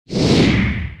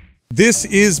This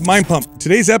is Mind Pump.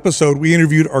 Today's episode, we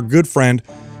interviewed our good friend,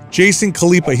 Jason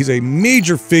Khalipa. He's a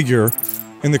major figure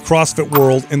in the CrossFit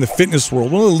world, in the fitness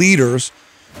world, one of the leaders.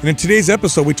 And in today's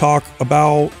episode, we talk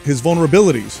about his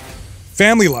vulnerabilities,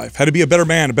 family life, how to be a better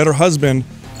man, a better husband.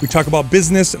 We talk about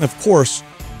business, and of course,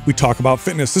 we talk about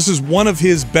fitness. This is one of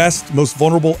his best, most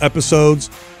vulnerable episodes.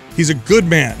 He's a good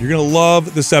man. You're going to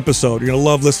love this episode. You're going to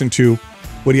love listening to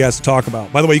what he has to talk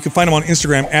about. By the way, you can find him on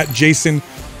Instagram at Jason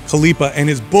Khalipa, and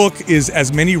his book is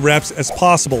As Many Reps as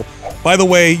Possible. By the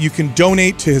way, you can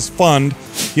donate to his fund.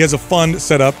 He has a fund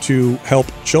set up to help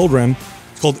children.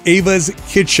 It's called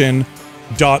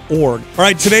avaskitchen.org. All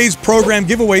right, today's program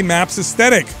giveaway, Maps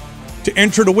Aesthetic. To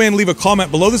enter to win, leave a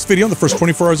comment below this video in the first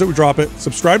 24 hours that we drop it.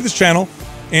 Subscribe to this channel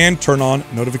and turn on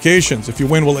notifications. If you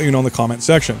win, we'll let you know in the comment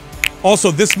section. Also,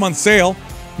 this month's sale,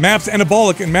 Maps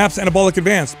Anabolic and Maps Anabolic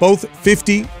Advanced, both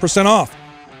 50% off.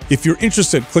 If you're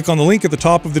interested, click on the link at the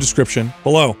top of the description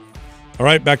below. All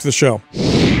right, back to the show.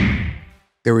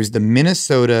 There was the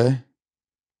Minnesota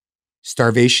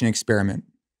starvation experiment.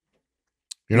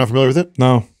 You're not familiar with it?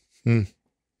 No.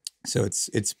 So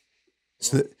the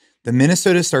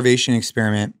Minnesota starvation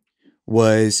experiment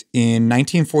was in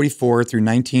 1944 through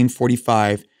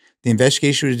 1945. The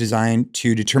investigation was designed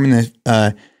to determine the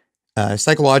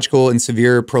psychological and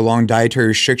severe prolonged dietary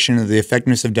restriction of the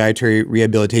effectiveness of dietary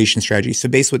rehabilitation strategies. So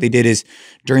basically what they did is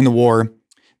during the war,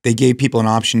 they gave people an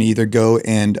option to either go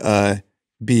and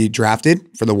be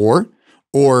drafted for the war,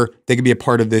 or they could be a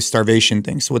part of this starvation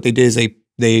thing. So what they did is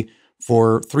they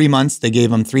for 3 months, they gave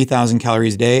them 3,000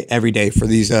 calories a day, every day for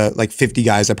these like 50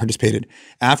 guys that participated.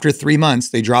 After 3 months,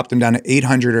 they dropped them down to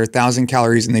 800 or 1,000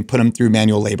 calories and they put them through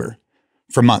manual labor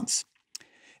for months.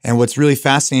 And what's really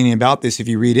fascinating about this, if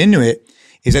you read into it,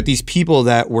 is that these people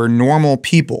that were normal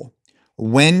people,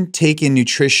 when taking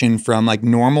nutrition from like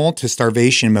normal to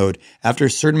starvation mode, after a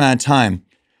certain amount of time,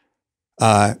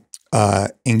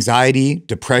 anxiety,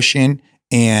 depression,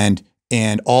 and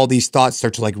all these thoughts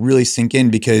start to like really sink in,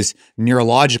 because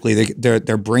neurologically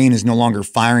their brain is no longer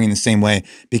firing in the same way,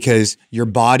 because your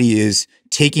body is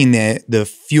taking the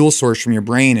fuel source from your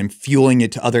brain and fueling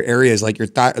it to other areas like your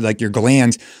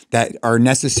glands that are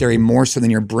necessary more so than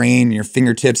your brain and your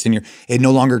fingertips, and it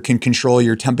no longer can control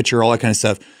your temperature, all that kind of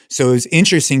stuff. So it was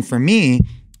interesting for me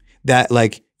that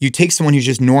like you take someone who's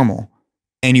just normal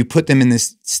and you put them in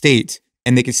this state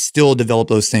and they could still develop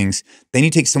those things. Then you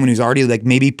take someone who's already like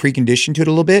maybe preconditioned to it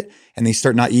a little bit and they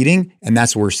start not eating, and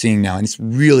that's what we're seeing now. And it's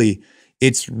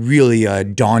really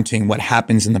daunting what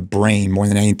happens in the brain more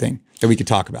than anything that we could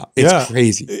talk about. It's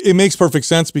crazy. It makes perfect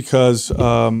sense, because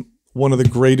one of the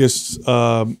greatest,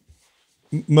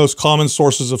 most common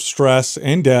sources of stress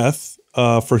and death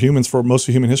for humans for most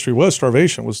of human history was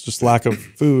starvation, was just lack of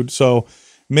food. So it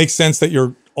makes sense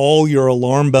that all your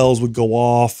alarm bells would go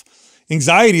off.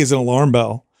 Anxiety is an alarm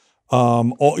bell.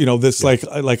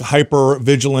 Like hyper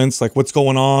vigilance, like what's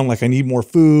going on? Like I need more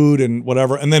food and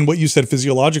whatever. And then what you said,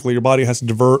 physiologically, your body has to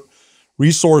divert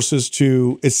resources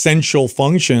to essential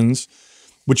functions,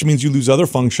 which means you lose other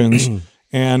functions,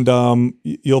 and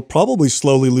you'll probably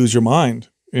slowly lose your mind.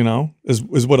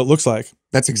 Is what it looks like.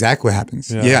 That's exactly what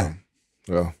happens. Yeah.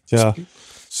 So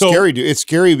scary, dude. It's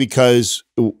scary because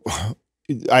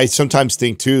I sometimes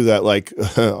think too that like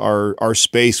our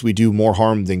space, we do more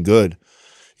harm than good,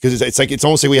 because it's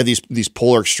almost like we have these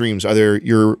polar extremes. Either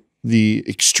you're the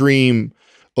extreme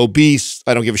obese,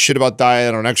 I don't give a shit about diet,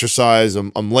 I don't exercise,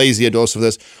 I'm lazy, I do most of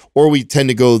this, or we tend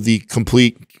to go the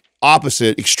complete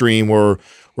opposite extreme where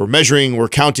we're measuring, we're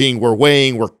counting, we're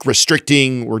weighing, we're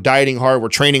restricting, we're dieting hard, we're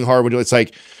training hard. It's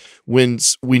like when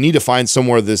we need to find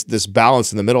somewhere this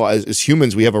balance in the middle. As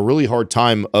humans, we have a really hard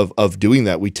time of doing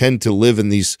that. We tend to live in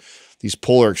these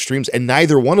polar extremes, and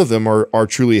neither one of them are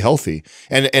truly healthy.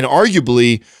 And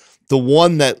arguably, the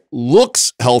one that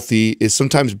looks healthy is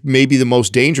sometimes maybe the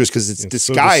most dangerous, because it's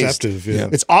disguised. So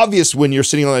deceptive, It's obvious when you're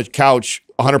sitting on a couch,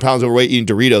 100 pounds overweight, eating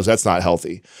Doritos. That's not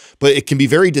healthy. But it can be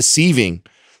very deceiving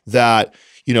that,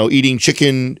 eating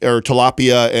chicken or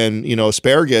tilapia and,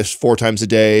 asparagus 4 times a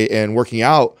day and working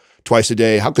out twice a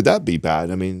day, how could that be bad?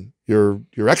 I mean, you're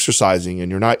exercising and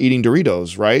you're not eating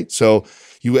Doritos, right? So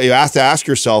you have to ask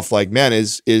yourself, like, man,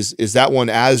 is that one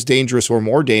as dangerous or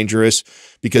more dangerous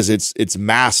because it's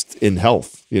masked in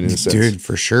health, in a sense? Dude,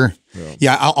 for sure.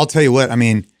 Yeah, I'll tell you what. I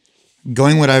mean,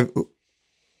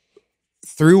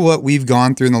 through what we've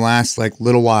gone through in the last like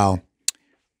little while,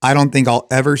 I don't think I'll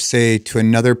ever say to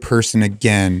another person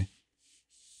again,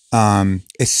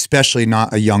 especially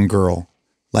not a young girl,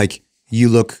 like, you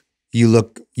look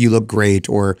great,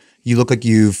 or you look like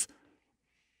you've.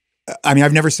 I mean,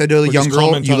 I've never said to a young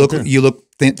girl, you look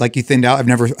like you thinned out. I've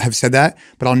never have said that,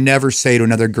 but I'll never say to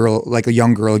another girl, like a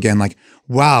young girl again, like,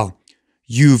 wow,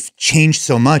 you've changed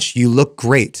so much. You look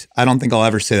great. I don't think I'll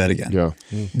ever say that again. Yeah.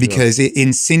 Because it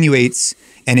insinuates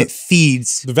and it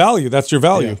feeds the value. That's your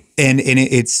value. And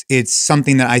it's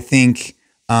something that I think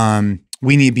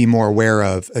we need to be more aware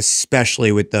of,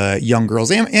 especially with the young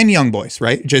girls and young boys,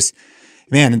 right? Just,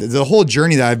 man, the whole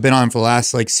journey that I've been on for the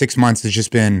last like 6 months has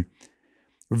just been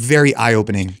very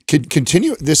eye-opening.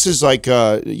 Continue. This is like,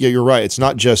 yeah, you're right. It's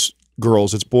not just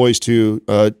girls, it's boys too.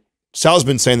 Sal's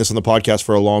been saying this on the podcast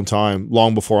for a long time,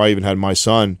 long before I even had my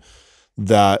son,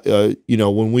 that, you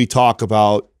know, when we talk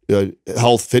about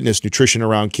health, fitness, nutrition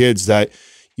around kids, that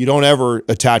you don't ever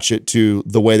attach it to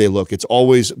the way they look. It's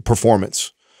always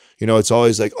performance. You know, it's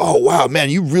always like, oh, wow, man,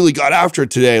 you really got after it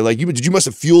today. Like, you must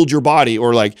have fueled your body.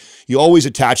 Or like, you always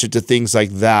attach it to things like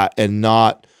that and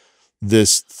not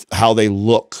this, how they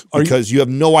look, because you have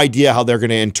no idea how they're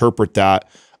going to interpret that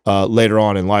later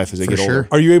on in life as they get older.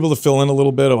 Are you able to fill in a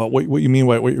little bit about what you mean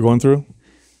by what you're going through?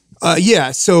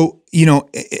 Yeah. So, you know,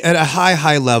 at a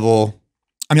high level,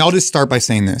 I mean, I'll just start by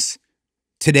saying this.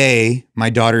 Today, my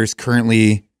daughter is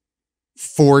currently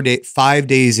 5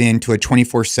 days into a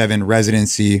 24/7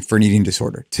 residency for an eating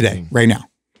disorder today, right now.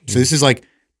 So this is like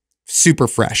super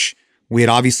fresh. We had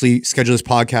obviously scheduled this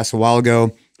podcast a while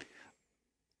ago.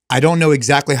 I don't know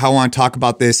exactly how I want to talk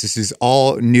about this. This is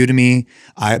all new to me,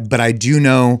 but I do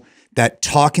know that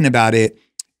talking about it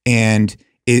and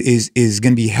is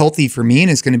going to be healthy for me,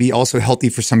 and it's going to be also healthy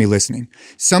for somebody listening.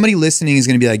 Somebody listening is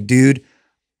going to be like, dude,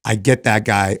 I get that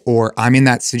guy, or I'm in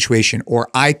that situation, or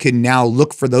I could now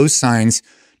look for those signs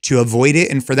to avoid it.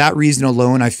 And for that reason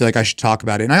alone, I feel like I should talk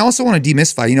about it. And I also want to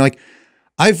demystify, you know, like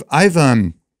I've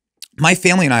my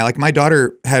family and I, like my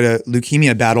daughter had a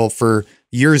leukemia battle for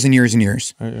years and years and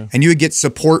years. Oh, yeah. And you would get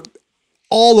support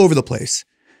all over the place.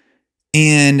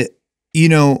 And, you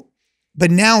know, but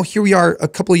now here we are a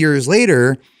couple of years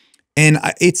later, and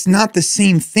it's not the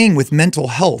same thing with mental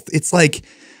health. It's like,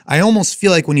 I almost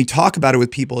feel like when you talk about it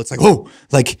with people, it's like, oh,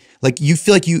 like you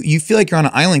feel like you feel like you're on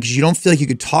an island because you don't feel like you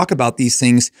could talk about these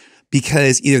things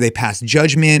because either they pass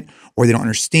judgment or they don't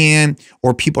understand,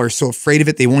 or people are so afraid of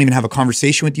it, they won't even have a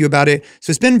conversation with you about it. So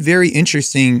it's been very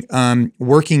interesting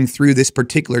working through this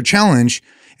particular challenge,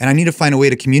 and I need to find a way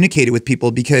to communicate it with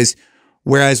people, because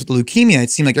whereas with leukemia, it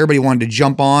seemed like everybody wanted to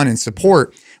jump on and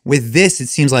support. With this, it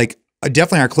seems like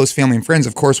definitely our close family and friends,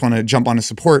 of course, want to jump on to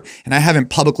support. And I haven't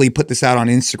publicly put this out on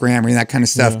Instagram or any of that kind of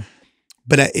stuff. Yeah.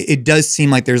 But it does seem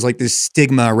like there's like this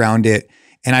stigma around it.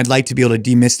 And I'd like to be able to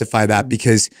demystify that,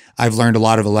 because I've learned a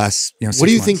lot of the last, you know, 6 months. What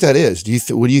do you think that is?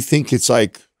 What do you think it's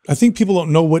like? I think people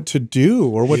don't know what to do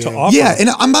or what to offer. Yeah, and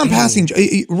I'm not passing,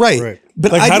 right.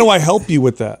 But like, how do I help you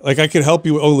with that? Like, I could help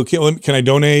you. Oh, look, can I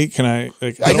donate? Can I?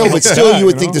 Like, I know, but still, you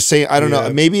would think the same. I don't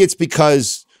know. Maybe it's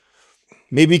because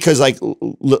like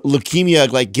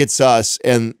leukemia like gets us,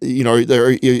 and you know,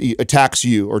 it attacks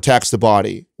you or attacks the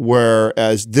body,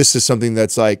 whereas this is something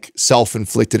that's like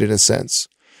self-inflicted in a sense,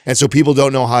 and so people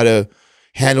don't know how to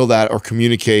handle that or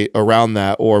communicate around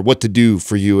that or what to do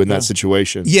for you in that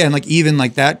situation. Yeah, and like even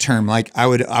like that term, like I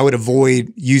would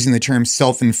avoid using the term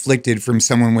self-inflicted from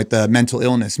someone with a mental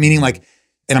illness, meaning like,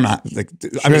 and I'm not like,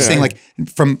 I'm just saying like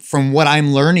from what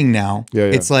I'm learning now,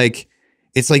 it's like,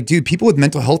 dude, people with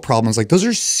mental health problems, like those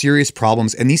are serious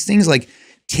problems. And these things like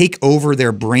take over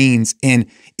their brains, and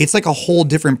it's like a whole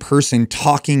different person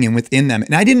talking and within them.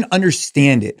 And I didn't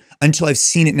understand it until I've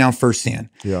seen it now firsthand.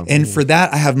 Yeah. And for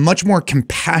that, I have much more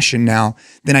compassion now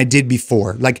than I did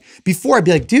before. Like before I'd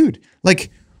be like, dude, like,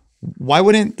 why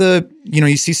wouldn't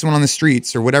you see someone on the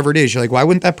streets or whatever it is, you're like, why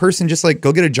wouldn't that person just like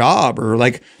go get a job, or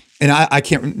like, and I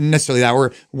can't necessarily that,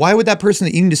 or why would that person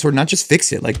with eating disorder not just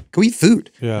fix it? Like, go eat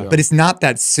food. Yeah. But it's not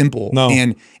that simple. No.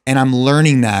 And I'm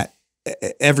learning that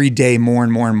every day more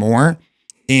and more and more.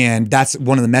 And that's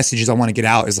one of the messages I want to get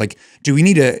out is like, do we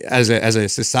need to, as a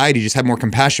society, just have more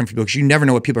compassion for people? Because you never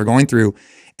know what people are going through.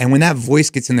 And when that voice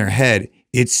gets in their head,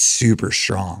 it's super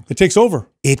strong. It takes over.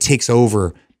 It takes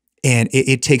over. And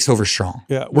it takes over strong.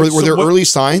 Yeah. Were there early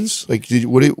signs? Like,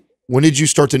 when did you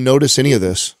start to notice any of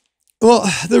this? Well,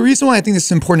 the reason why I think this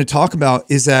is important to talk about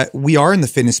is that we are in the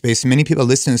fitness space, and many people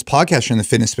listening to this podcast are in the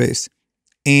fitness space.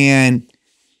 And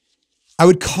I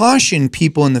would caution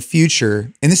people in the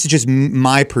future, and this is just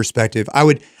my perspective, I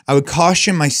would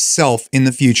caution myself in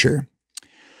the future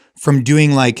from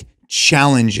doing like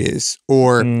challenges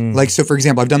or like, so for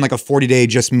example, I've done like a 40-day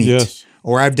just meat,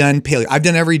 or I've done paleo. I've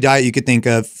done every diet you could think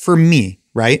of for me,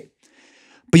 right?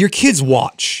 But your kids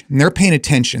watch and they're paying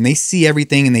attention. They see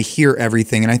everything and they hear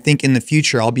everything. And I think in the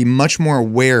future, I'll be much more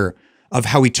aware of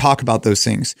how we talk about those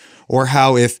things, or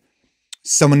how if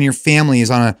someone in your family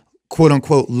is on a quote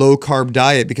unquote low carb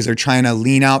diet because they're trying to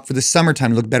lean out for the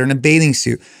summertime to look better in a bathing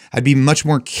suit. I'd be much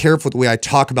more careful with the way I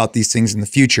talk about these things in the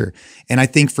future. And I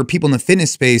think for people in the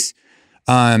fitness space,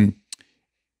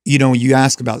 you know, you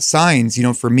ask about signs, you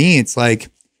know, for me, it's like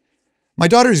my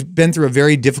daughter's been through a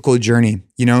very difficult journey.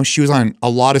 You know, she was on a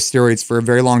lot of steroids for a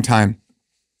very long time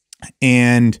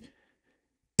and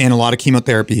a lot of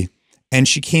chemotherapy. And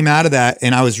she came out of that,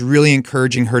 and I was really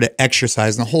encouraging her to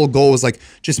exercise. And the whole goal was like,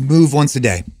 just move once a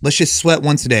day. Let's just sweat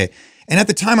once a day. And at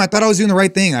the time, I thought I was doing the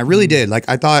right thing. I really did. Like,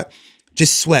 I thought,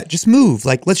 just sweat, just move.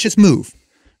 Like, let's just move,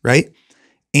 right?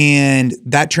 And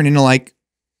that turned into like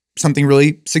something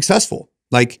really successful,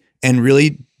 like, and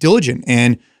really diligent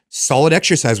and solid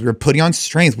exercise. We were putting on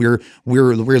strength. We were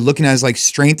looking at it as like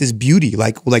strength is beauty,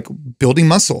 like building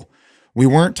muscle. We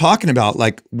weren't talking about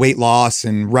like weight loss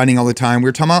and running all the time. We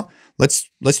were talking about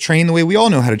let's train the way we all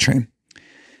know how to train.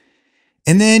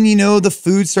 And then, you know, the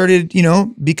food started, you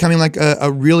know, becoming like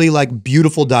a really like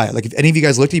beautiful diet. Like if any of you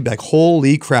guys looked at it, you'd be like,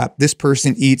 holy crap, this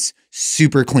person eats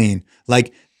super clean.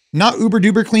 Like not uber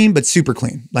duper clean, but super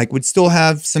clean. Like would still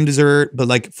have some dessert, but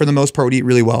like for the most part would eat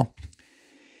really well.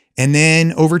 And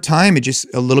then over time, it just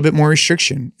a little bit more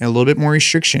restriction and a little bit more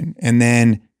restriction. And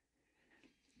then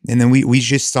we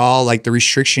just saw like the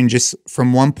restriction just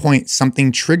from one point,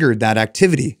 something triggered that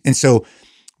activity. And so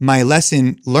my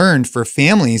lesson learned for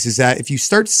families is that if you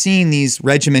start seeing these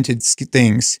regimented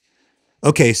things,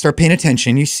 okay, start paying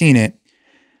attention, you've seen it.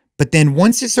 But then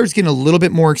once it starts getting a little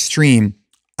bit more extreme,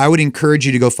 I would encourage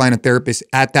you to go find a therapist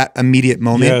at that immediate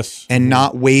moment and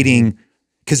not waiting.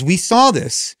 Because we saw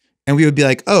this and we would be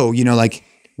like, oh, you know, like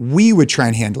we would try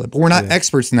and handle it, but we're not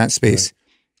experts in that space.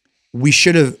 Right. We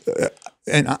should have...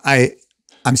 and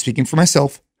I'm speaking for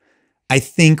myself. I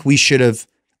think we should have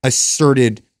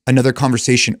asserted another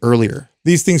conversation earlier.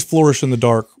 These things flourish in the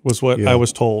dark was what I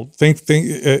was told.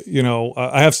 You know,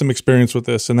 I have some experience with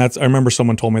this, and I remember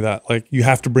someone told me that, like, you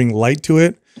have to bring light to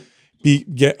it,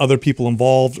 get other people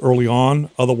involved early on.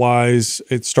 Otherwise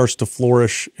it starts to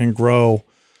flourish and grow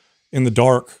in the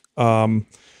dark.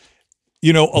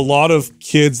 You know, a lot of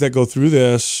kids that go through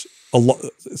this,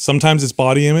 sometimes it's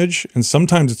body image and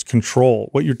sometimes it's control.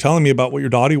 What you're telling me about what your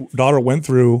daughter went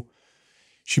through,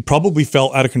 she probably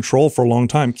felt out of control for a long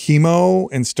time. Chemo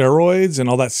and steroids and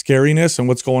all that scariness and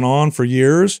what's going on for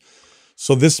years.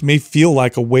 So this may feel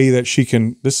like a way that she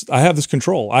can, I have this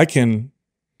control. I can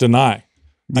deny.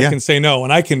 I can say no,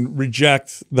 and I can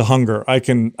reject the hunger. I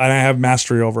have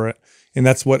mastery over it. And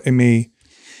that's what it may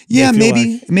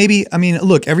maybe. I mean,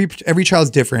 look, every child's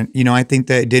different. You know, I think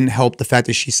that it didn't help the fact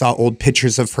that she saw old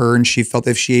pictures of her and she felt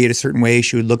if she ate a certain way,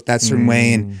 she would look that certain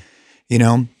way. And, you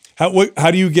know.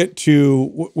 How do you get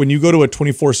to, when you go to a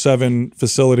 24/7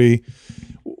 facility,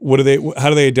 how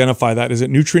do they identify that? Is it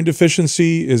nutrient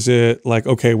deficiency? Is it like,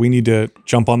 okay, we need to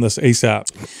jump on this ASAP?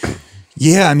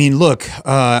 Yeah, I mean, look,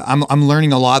 I'm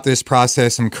learning a lot this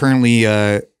process. I'm currently,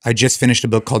 I just finished a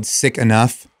book called Sick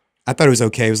Enough. I thought it was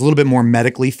okay. It was a little bit more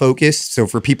medically focused. So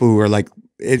for people who are like,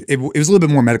 it was a little bit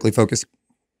more medically focused.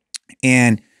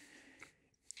 And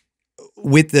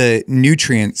with the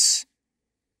nutrients,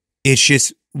 it's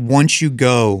just, once you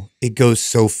go, it goes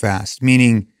so fast.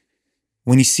 Meaning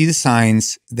when you see the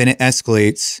signs, then it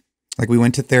escalates. Like we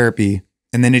went to therapy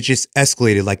and then it just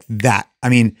escalated like that. I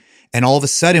mean, and all of a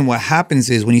sudden what happens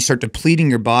is when you start depleting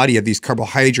your body of these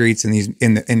carbohydrates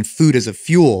and food as a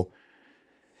fuel,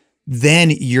 then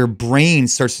your brain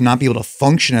starts to not be able to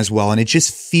function as well. And it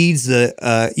just feeds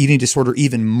the eating disorder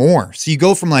even more. So you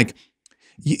go from like,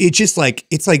 it's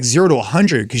like 0 to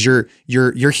 100 because you're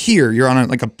here, you're on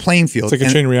like a playing field. It's like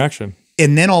a chain reaction.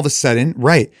 And then all of a sudden,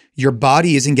 right, your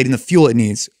body isn't getting the fuel it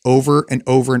needs over and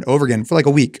over and over again for like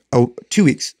a week, 2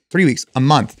 weeks, 3 weeks, a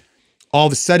month. All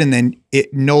of a sudden, then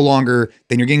it no longer,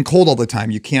 then you're getting cold all the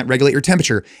time. You can't regulate your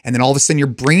temperature. And then all of a sudden your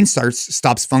brain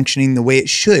stops functioning the way it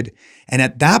should. And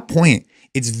at that point,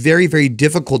 it's very, very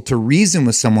difficult to reason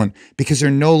with someone because they're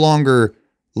no longer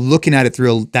looking at it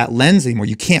through that lens anymore.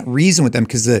 You can't reason with them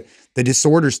because the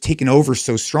disorder's taken over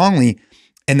so strongly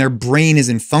and their brain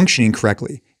isn't functioning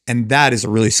correctly. And that is a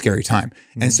really scary time.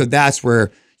 Mm-hmm. And so that's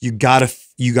where you gotta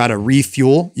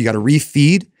refuel, you gotta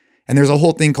refeed. And there's a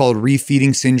whole thing called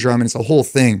refeeding syndrome, and it's a whole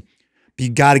thing. But you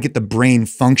got to get the brain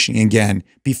functioning again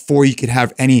before you could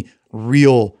have any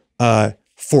real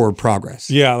forward progress.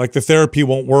 Yeah, like the therapy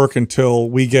won't work until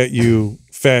we get you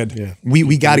fed. Yeah.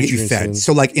 We got to get you fed.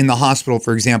 So like in the hospital,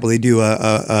 for example, they do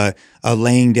a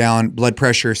laying down blood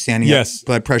pressure, standing up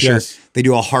blood pressure. Yes. They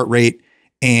do a heart rate,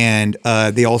 and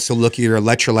they also look at your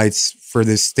electrolytes for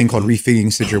this thing called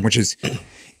refeeding syndrome, which is,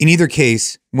 in either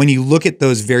case, when you look at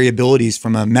those variabilities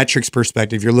from a metrics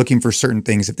perspective, you're looking for certain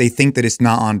things. If they think that it's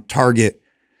not on target,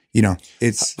 you know,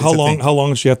 it's how long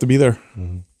does she have to be there?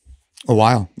 A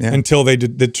while. Yeah. Until they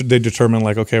determine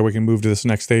like, okay, we can move to this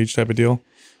next stage type of deal.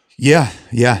 Yeah.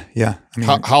 I mean,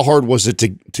 how hard was it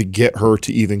to get her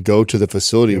to even go to the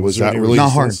facility? Was that really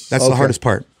not hard? That's the hardest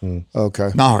part.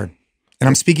 Okay. Not hard. And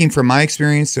I'm speaking from my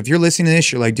experience. If you're listening to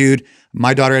this, you're like, dude,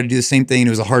 my daughter had to do the same thing. It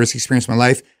was the hardest experience of my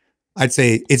life. I'd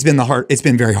say it's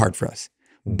been very hard for us,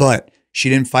 but she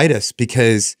didn't fight us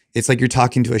because it's like you're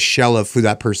talking to a shell of who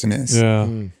that person is. Yeah.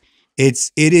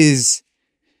 It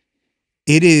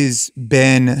has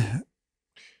been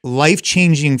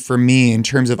life-changing for me in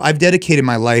terms of I've dedicated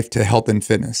my life to health and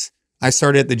fitness. I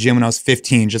started at the gym when I was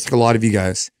 15, just like a lot of you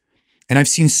guys. And I've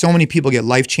seen so many people get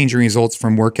life-changing results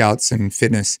from workouts and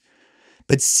fitness.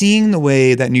 But seeing the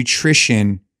way that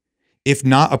nutrition, if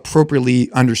not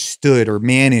appropriately understood or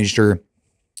managed, or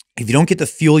if you don't get the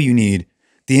fuel you need,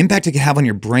 the impact it can have on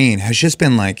your brain has just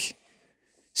been like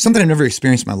something I've never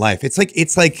experienced in my life. It's like,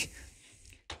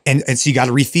 and so you got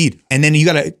to refeed, and then you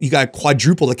got to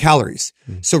quadruple the calories.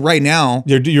 So right now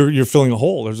you're filling a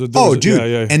hole. Dude.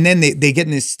 Yeah. And then they get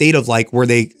in this state of like where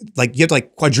they like you have to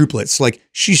like quadruple it. So like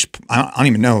I don't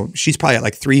even know. She's probably at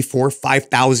like 3,000, 4,000,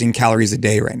 5,000 calories a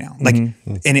day right now. Like,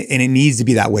 and it needs to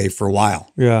be that way for a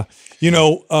while. Yeah. You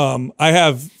know, I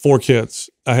have 4 kids.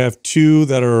 I have 2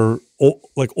 that are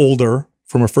like older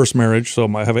from our first marriage. So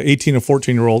I have an 18 and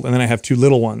 14-year-old, and then I have 2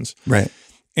 little ones. Right.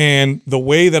 And the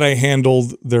way that I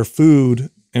handled their food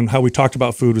and how we talked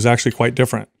about food was actually quite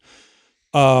different.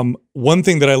 One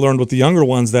thing that I learned with the younger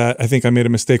ones that I think I made a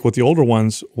mistake with the older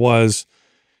ones was,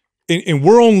 and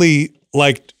we're only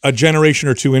like a generation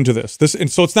or 2 into this.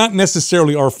 And so it's not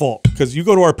necessarily our fault, because you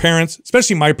go to our parents,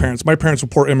 especially my parents were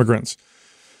poor immigrants.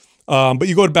 But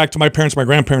you go back to my parents, my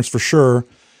grandparents for sure,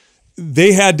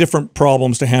 they had different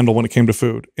problems to handle when it came to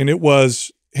food. And it was,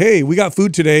 hey, we got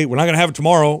food today. We're not going to have it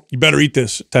tomorrow. You better eat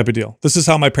this type of deal. This is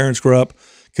how my parents grew up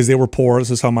because they were poor. This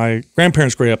is how my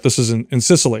grandparents grew up. This is in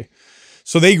Sicily.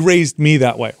 So they raised me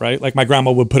that way, right? Like my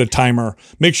grandma would put a timer,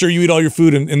 make sure you eat all your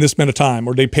food in this amount of time,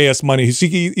 or they pay us money so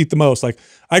you can eat the most. Like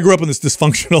I grew up in this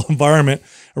dysfunctional environment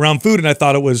around food, and I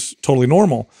thought it was totally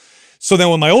normal. So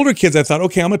then with my older kids, I thought,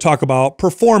 okay, I'm going to talk about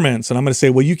performance, and I'm going to say,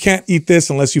 well, you can't eat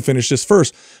this unless you finish this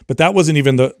first. But that wasn't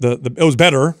even it was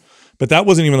better, but that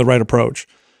wasn't even the right approach.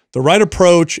 The right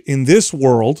approach in this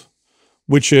world,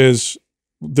 which is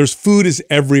food is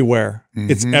everywhere.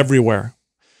 It's everywhere.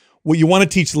 What you want to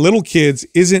teach little kids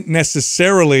isn't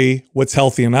necessarily what's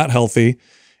healthy and not healthy,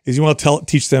 is you want to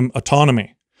teach them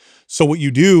autonomy. So what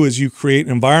you do is you create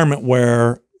an environment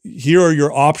where here are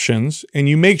your options, and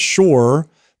you make sure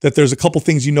that there's a couple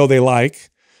things you know they like,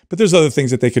 but there's other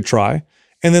things that they could try,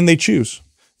 and then they choose,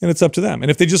 and it's up to them. And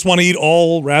if they just want to eat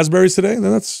all raspberries today,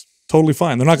 then that's totally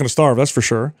fine. They're not going to starve, that's for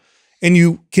sure. And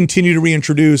you continue to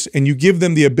reintroduce, and you give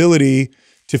them the ability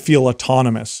to feel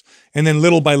autonomous. And then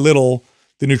little by little,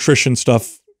 the nutrition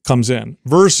stuff comes in.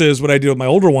 Versus what I did with my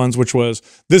older ones, which was,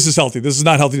 this is healthy, this is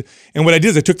not healthy. And what I did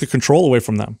is I took the control away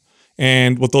from them.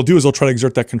 And what they'll do is they'll try to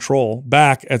exert that control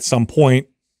back at some point,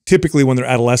 typically when they're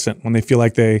adolescent, when they feel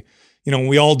like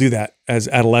we all do that as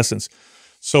adolescents.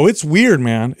 So it's weird,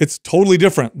 man. It's totally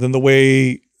different than the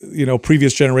way,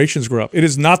 previous generations grew up. It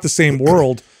is not the same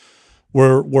world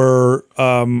where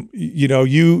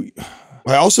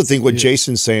I also think what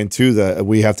Jason's saying too, that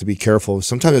we have to be careful.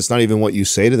 Sometimes it's not even what you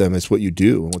say to them; it's what you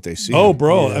do and what they see. Oh,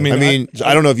 bro! Yeah. I mean,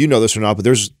 I don't know if you know this or not, but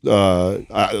there's,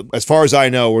 as far as I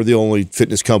know, we're the only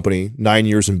fitness company 9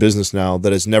 years in business now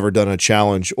that has never done a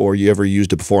challenge or you ever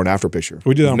used a before and after picture.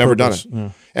 We did that on never purpose. done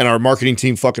it, and our marketing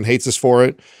team fucking hates us for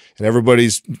it, and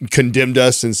everybody's condemned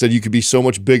us and said you could be so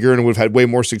much bigger and we've had way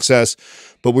more success,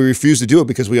 but we refuse to do it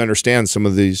because we understand some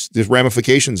of these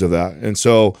ramifications of that, and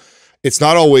so. It's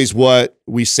not always what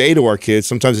we say to our kids.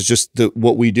 Sometimes it's just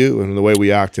what we do and the way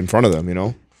we act in front of them,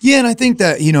 Yeah, and I think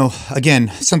that,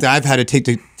 again, something I've had to take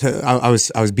I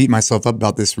was beating myself up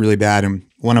about this really bad. And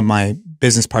one of my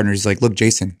business partners is like, look,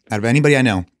 Jason, out of anybody I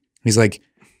know, he's like,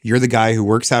 you're the guy who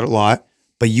works out a lot,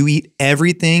 but you eat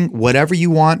everything, whatever you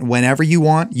want, whenever you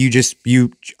want.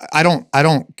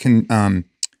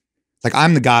 Like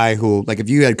I'm the guy who, like, if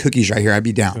you had cookies right here, I'd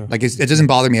be down. Yeah. Like it doesn't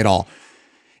bother me at all.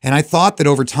 And I thought that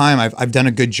over time, I've done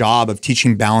a good job of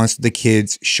teaching balance to the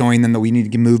kids, showing them that we need to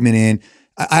get movement in.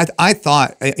 I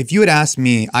thought, if you had asked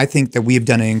me, I think that we have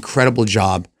done an incredible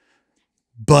job.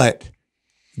 But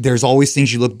there's always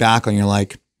things you look back on, you're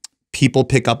like, people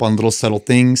pick up on little subtle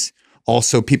things.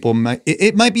 Also,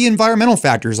 it might be environmental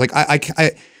factors. Like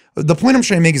the point I'm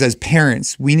trying to make is, as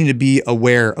parents, we need to be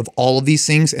aware of all of these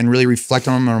things and really reflect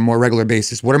on them on a more regular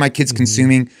basis. What are my kids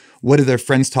consuming? What are their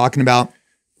friends talking about?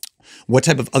 what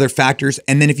type of other factors.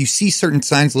 And then if you see certain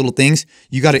signs, little things,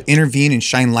 you got to intervene and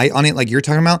shine light on it, like you're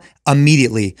talking about,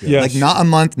 immediately. Yes. Like not a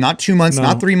month, not 2 months,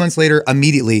 not 3 months later,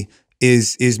 immediately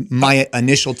is my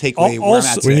initial takeaway. Where I'm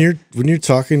at today. When you're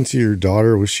talking to your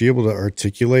daughter, was she able to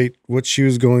articulate what she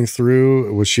was going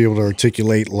through? Was she able to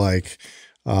articulate like,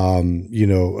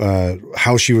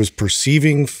 how she was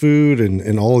perceiving food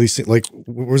and all these things? Like,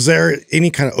 was there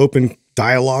any kind of open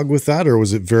dialogue with that, or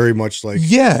was it very much like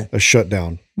a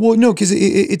shutdown? Well, no, because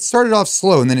it started off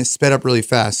slow and then it sped up really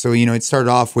fast. So, it started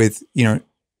off with,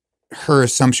 her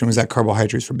assumption was that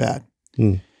carbohydrates were bad.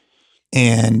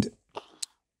 And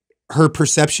her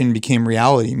perception became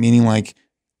reality, meaning like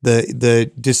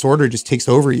the disorder just takes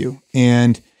over you.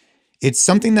 And it's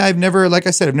something that I've never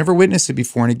witnessed it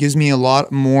before. And it gives me a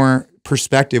lot more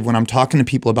perspective when I'm talking to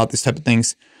people about this type of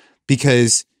things,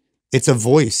 because it's a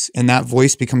voice and that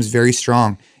voice becomes very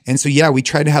strong. And so, yeah, we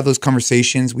tried to have those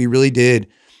conversations. We really did.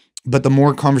 But the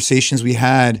more conversations we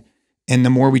had and the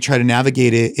more we try to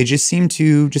navigate it, it just seemed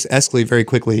to just escalate very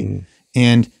quickly.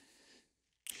 And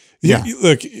yeah,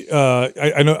 look,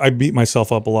 I know I beat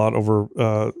myself up a lot over,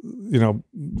 I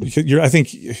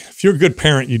think if you're a good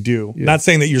parent, you do. Not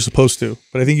saying that you're supposed to,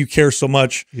 but I think you care so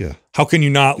much. Yeah. How can you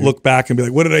not look back and be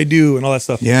like, what did I do? And all that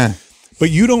stuff. Yeah.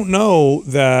 But you don't know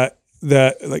that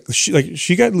she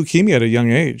got leukemia at a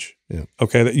young age. Yeah.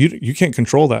 Okay. That you can't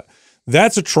control that.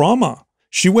 That's a trauma.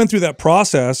 She went through that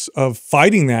process of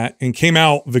fighting that and came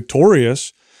out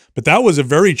victorious, but that was a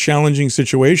very challenging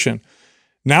situation.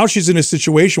 Now she's in a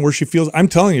situation where she feels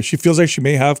like she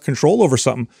may have control over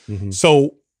something.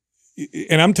 So,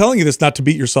 and I'm telling you this not to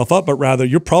beat yourself up, but rather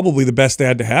you're probably the best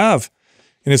dad to have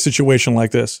in a situation like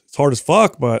this. It's hard as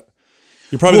fuck, but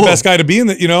you're probably the best guy to be in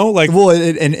that, Well,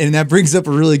 and that brings up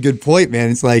a really good point, man.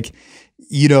 It's like,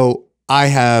 I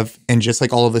have, and just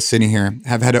like all of us sitting here,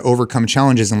 have had to overcome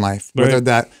challenges in life, whether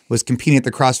that was competing at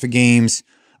the CrossFit Games,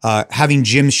 having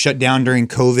gyms shut down during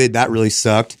COVID, that really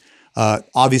sucked.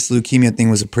 Obviously, leukemia thing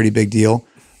was a pretty big deal,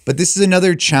 but this is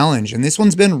another challenge. And this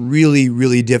one's been really,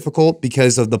 really difficult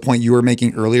because of the point you were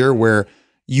making earlier, where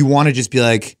you want to just be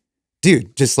like,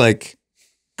 dude, just like,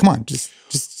 come on, just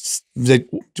like,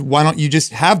 why don't you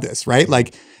just have this, right?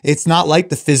 Like, it's not like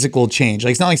the physical change.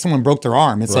 Like, it's not like someone broke their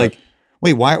arm. It's like,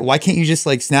 wait, why can't you just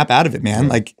like snap out of it, man?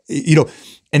 Like,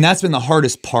 and that's been the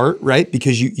hardest part, right?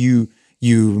 Because you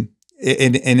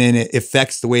and then it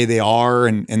affects the way they are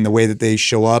and the way that they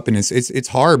show up. And it's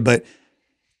hard, but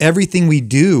everything we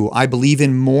do, I believe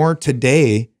in more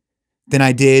today than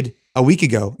I did a week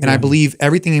ago. And I believe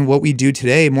everything in what we do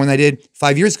today more than I did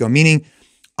 5 years ago, meaning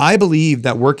I believe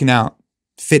that working out,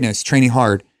 fitness, training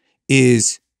hard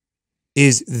is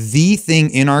the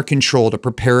thing in our control to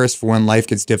prepare us for when life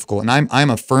gets difficult. And I'm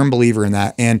a firm believer in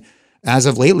that. And as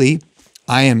of lately,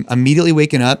 I am immediately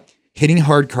waking up, hitting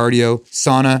hard cardio,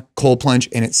 sauna, cold plunge,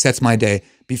 and it sets my day.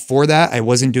 Before that, I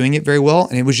wasn't doing it very well,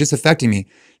 and it was just affecting me.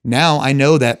 Now I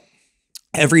know that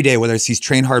every day, whether it's these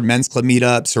train hard men's club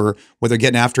meetups or whether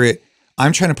getting after it,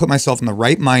 I'm trying to put myself in the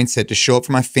right mindset to show up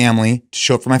for my family, to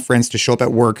show up for my friends, to show up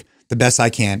at work the best I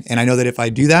can. And I know that if I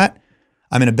do that,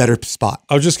 I'm in a better spot.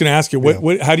 I was just going to ask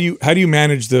you, how do you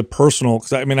manage the personal?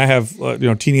 Because I mean, I have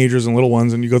teenagers and little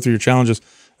ones, and you go through your challenges,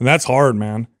 and that's hard,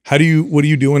 man. What are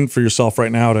you doing for yourself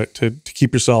right now to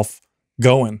keep yourself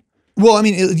going? Well, I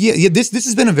mean, this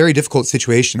has been a very difficult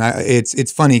situation.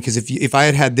 It's funny because if I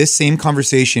had this same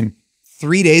conversation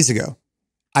 3 days ago,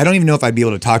 I don't even know if I'd be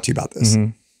able to talk to you about this.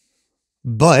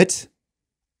 But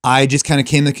I just kind of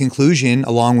came to the conclusion,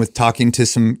 along with talking to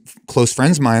some close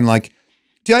friends of mine, like,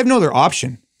 dude, I have no other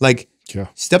option. Like,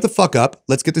 step the fuck up.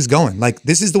 Let's get this going. Like,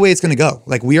 this is the way it's going to go.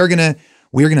 Like, we are going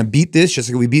to beat this just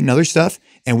like we beat other stuff.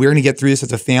 And we're going to get through this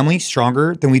as a family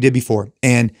stronger than we did before.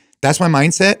 And that's my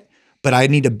mindset. But I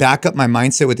need to back up my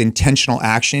mindset with intentional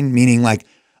action, meaning like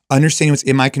understanding what's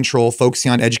in my control,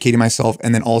 focusing on educating myself,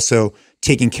 and then also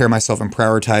taking care of myself and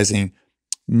prioritizing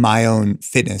my own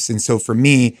fitness. And so for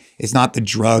me, it's not the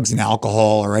drugs and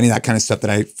alcohol or any of that kind of stuff that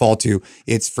I fall to.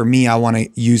 It's for me, I want to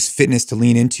use fitness to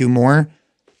lean into more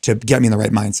to get me in the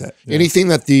right mindset. Anything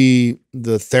that the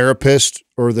therapist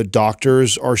or the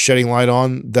doctors are shedding light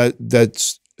on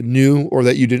that's new or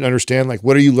that you didn't understand? Like,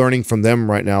 what are you learning from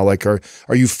them right now? Like, are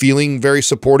you feeling very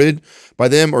supported by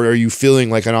them, or are you feeling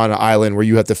like on an island where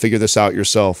you have to figure this out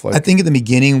yourself? Like, I think in the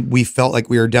beginning, we felt like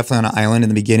we were definitely on an island in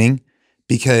the beginning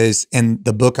because, and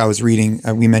the book I was reading,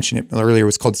 we mentioned it earlier,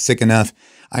 was called Sick Enough.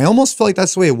 I almost felt like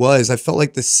that's the way it was. I felt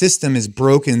like the system is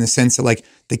broken in the sense that like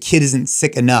the kid isn't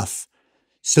sick enough.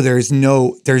 So there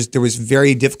was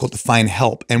very difficult to find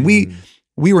help. And we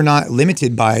were not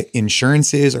limited by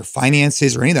insurances or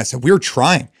finances or any of that stuff. We were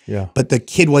trying, but the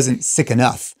kid wasn't sick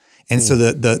enough. And so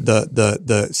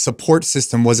the support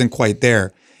system wasn't quite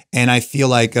there. And I feel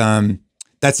like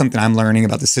that's something I'm learning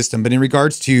about the system. But in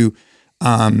regards to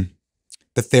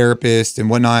the therapist and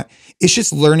whatnot, it's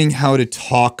just learning how to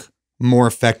talk more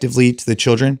effectively to the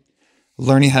children,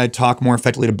 learning how to talk more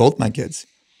effectively to both my kids,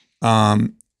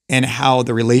 and how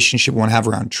the relationship won't have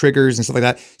around triggers and stuff like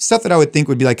that. Stuff that I would think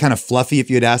would be like kind of fluffy if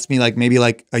you had asked me like maybe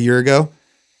like a year ago.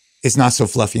 It's not so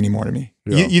fluffy anymore to me.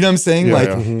 Yeah. You know what I'm saying? Yeah, like,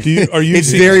 yeah.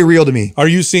 It's very real to me. Are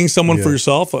you seeing someone for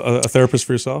yourself, a therapist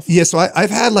for yourself? Yeah. So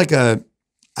I've had like the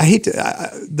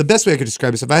best way I could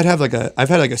describe this, I've had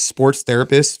like a sports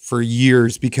therapist for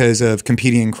years because of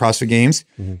competing in CrossFit Games,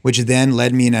 which then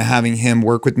led me into having him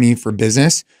work with me for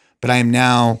business. But I am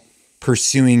now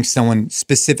pursuing someone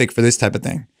specific for this type of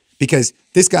thing because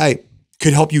this guy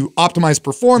could help you optimize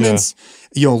performance,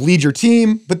 lead your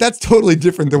team, but that's totally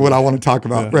different than what I want to talk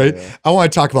about, right? Yeah. I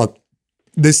want to talk about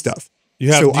this stuff. Do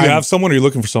you have someone or are you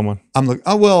looking for someone? I'm looking,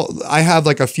 I have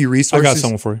like a few resources. I got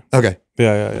someone for you. Okay.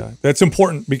 Yeah. That's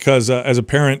important because as a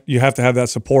parent, you have to have that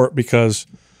support because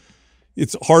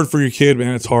it's hard for your kid,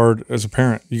 man. It's hard as a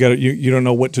parent. You don't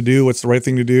know what to do, what's the right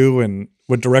thing to do, and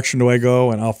what direction do I go,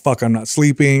 and oh fuck, I'm not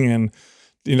sleeping, and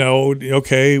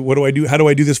okay, what do I do? How do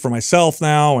I do this for myself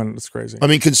now? And it's crazy. I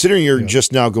mean, considering you're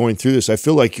just now going through this, I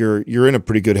feel like you're in a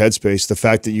pretty good headspace. The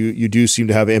fact that you do seem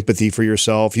to have empathy for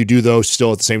yourself. You do, though,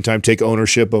 still at the same time take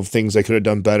ownership of things I could have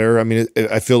done better. I mean,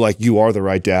 I feel like you are the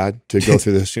right dad to go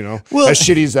through this, well, as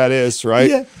shitty as that is, right?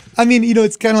 Yeah. I mean,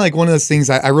 it's kind of like one of those things.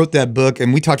 I wrote that book,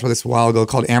 and we talked about this a while ago,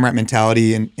 called AMRAP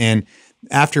Mentality. And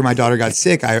after my daughter got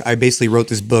sick, I basically wrote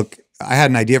this book. I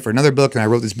had an idea for another book, and I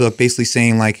wrote this book basically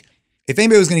saying, like, if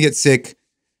anybody was going to get sick,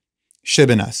 should have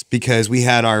been us, because we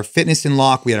had our fitness in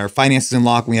lock, we had our finances in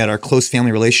lock, we had our close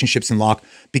family relationships in lock,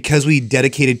 because we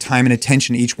dedicated time and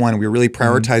attention to each one. We were really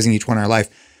prioritizing each one in our life.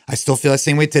 I still feel that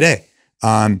same way today.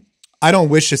 I don't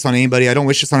wish this on anybody. I don't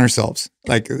wish this on ourselves.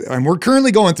 And we're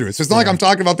currently going through it. So it's not like I'm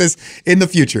talking about this in the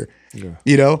future. Yeah.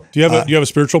 Do you have a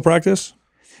spiritual practice?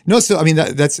 No. So I mean,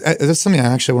 that's something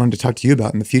I actually wanted to talk to you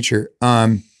about in the future.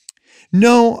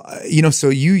 No, so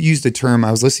you used the term,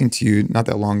 I was listening to you not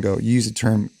that long ago, you used the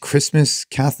term Christmas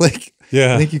Catholic.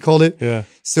 Yeah. I think you called it. Yeah.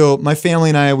 So my family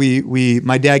and I,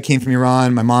 my dad came from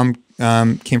Iran. My mom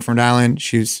came from Rhode Island.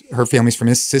 Her family's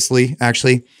from Sicily,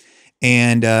 actually.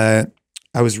 And I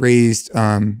was raised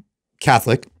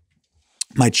Catholic.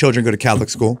 My children go to Catholic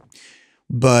school.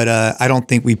 But I don't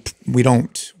think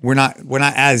we're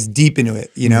not as deep into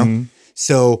it, Mm-hmm.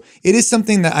 So it is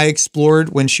something that I explored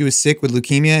when she was sick with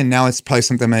leukemia, and now it's probably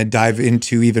something I'm going to dive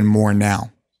into even more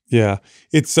now. Yeah,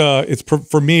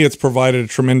 for me, it's provided a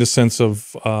tremendous sense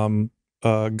of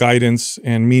guidance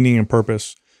and meaning and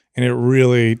purpose, and it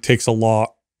really takes a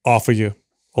lot off of you,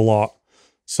 a lot.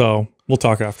 So we'll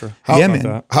talk after.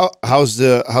 Man. How's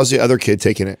the other kid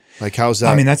taking it? Like, how's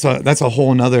that? I mean, that's a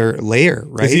whole nother layer,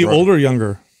 right? Is he older or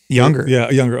younger? Younger. Yeah,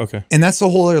 younger. Okay. And that's the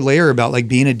whole other layer about like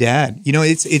being a dad.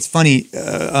 It's funny.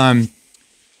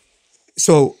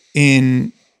 So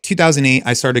in 2008,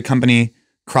 I started a company,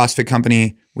 CrossFit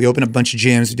company. We opened a bunch of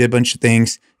gyms. We did a bunch of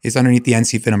things. It's underneath the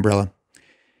NC Fit umbrella.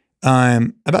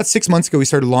 About 6 months ago, we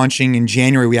started launching. In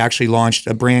January, we actually launched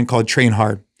a brand called Train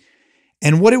Hard.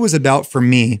 And what it was about for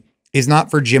me is not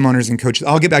for gym owners and coaches.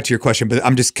 I'll get back to your question, but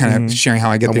I'm just kind of sharing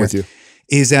how I get there. With you.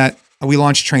 Is that we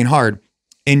launched Train Hard.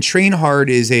 And Train Hard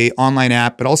is a online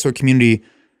app, but also a community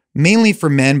mainly for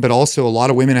men, but also a lot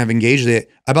of women have engaged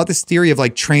it about this theory of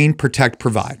like train, protect,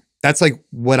 provide. That's like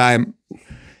what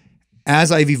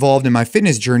as I've evolved in my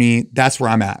fitness journey, that's where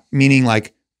I'm at. Meaning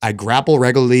like I grapple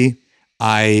regularly.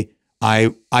 I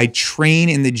train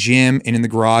in the gym and in the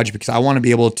garage because I want to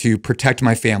be able to protect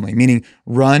my family, meaning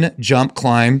run, jump,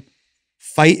 climb,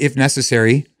 fight if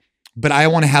necessary. But I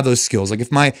want to have those skills. Like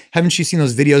haven't you seen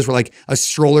those videos where like a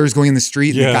stroller is going in the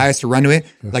street and the guy has to run to it?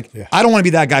 Like, I don't want to be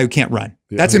that guy who can't run.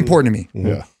 Yeah. That's important to me.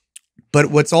 Yeah.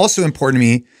 But what's also important to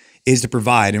me is to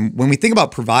provide. And when we think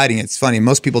about providing, it's funny.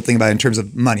 Most people think about it in terms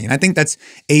of money. And I think that's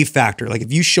a factor. Like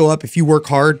if you work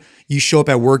hard, you show up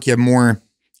at work, you have more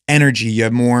energy, you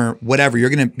have more whatever, you're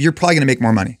probably going to make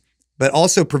more money. But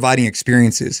also providing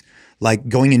experiences, like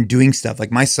going and doing stuff.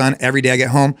 Like my son, every day I get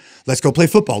home, let's go play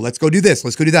football. Let's go do this.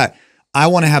 Let's go do that. I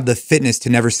want to have the fitness to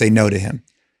never say no to him.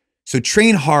 So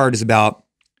Train Hard is about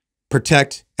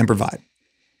protect and provide.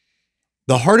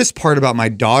 The hardest part about my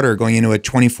daughter going into a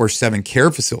 24/7 care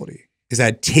facility is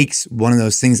that it takes one of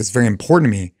those things that's very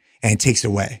important to me and it takes it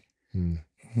away,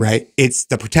 right? It's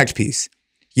the protect piece,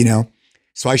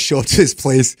 So I show up to this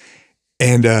place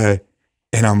and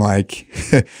I'm like,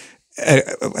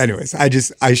 anyways,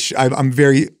 I'm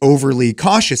very overly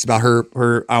cautious about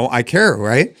her. I care,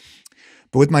 right?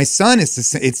 But with my son,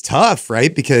 it's tough,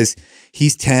 right? Because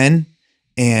he's 10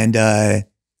 and,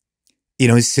 you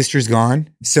know, his sister's gone.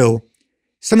 So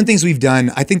some of the things we've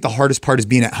done, I think the hardest part is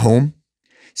being at home.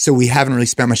 So we haven't really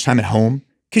spent much time at home.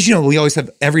 Because, you know, we always have,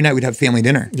 every night we'd have family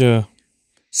dinner. Yeah.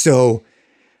 So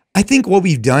I think what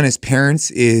we've done as parents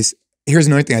is, here's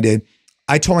another thing I did.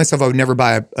 I told myself I would never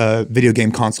buy a video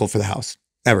game console for the house,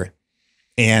 ever.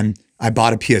 And I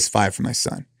bought a PS5 for my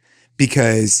son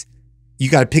because you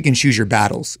got to pick and choose your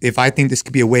battles. If I think this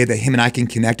could be a way that him and I can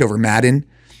connect over Madden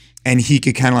and he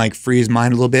could kind of like free his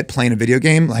mind a little bit playing a video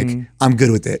game, like I'm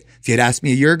good with it. If you had asked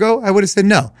me a year ago, I would have said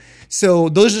no. So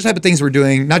those are the type of things we're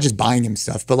doing, not just buying him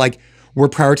stuff, but like we're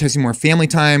prioritizing more family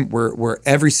time. We're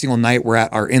every single night we're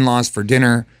at our in-laws for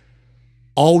dinner.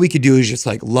 All we could do is just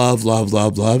like love, love,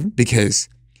 love, love, because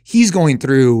he's going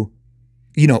through,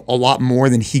 you know, a lot more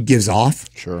than he gives off.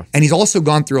 Sure. And he's also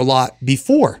gone through a lot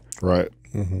before. Right.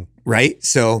 Right.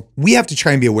 So we have to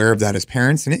try and be aware of that as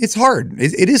parents. And it's hard.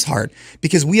 It is hard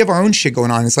because we have our own shit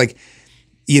going on. It's like,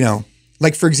 you know,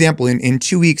 like for example, in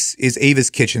 2 weeks is Ava's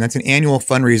Kitchen. That's an annual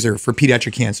fundraiser for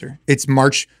pediatric cancer. It's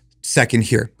March 2nd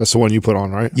here. That's the one you put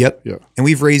on, right? Yep. Yeah. And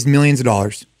we've raised millions of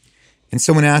dollars. And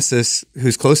someone asked us,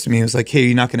 who's close to me, was like, hey,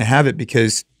 you're not going to have it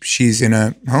because she's in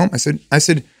a home? I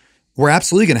said, we're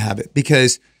absolutely going to have it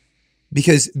because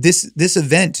this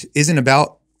event isn't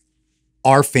about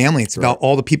our family. It's about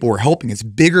all the people we're helping. It's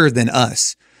bigger than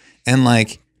us. And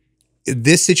like,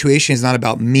 this situation is not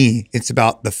about me. It's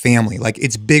about the family. Like,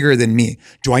 it's bigger than me.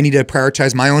 Do I need to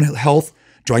prioritize my own health?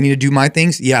 Do I need to do my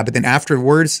things? Yeah, but then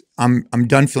afterwards, I'm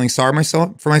done feeling sorry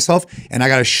for myself, and I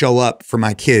got to show up for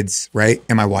my kids, right,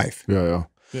 and my wife. Yeah.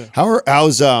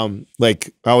 How's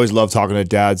like, I always love talking to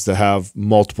dads that have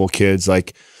multiple kids.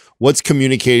 Like, what's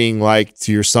communicating like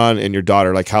to your son and your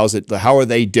daughter? Like, how are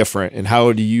they different, and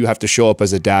how do you have to show up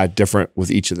as a dad different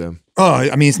with each of them? Oh,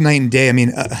 I mean, it's night and day. I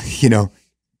mean, you know,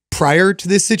 prior to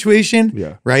this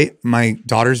situation, right? My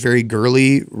daughter's very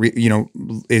girly, you know,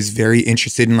 is very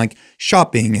interested in like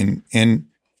shopping and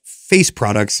face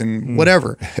products and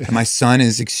whatever. And my son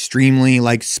is extremely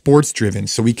like sports driven.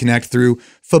 So we connect through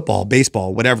football,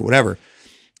 baseball, whatever.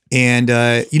 And,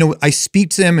 you know, I speak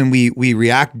to them and we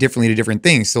react differently to different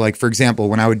things. So like, for example,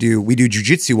 when we do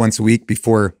ju-jitsu once a week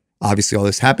before obviously all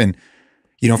this happened,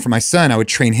 you know, for my son, I would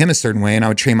train him a certain way and I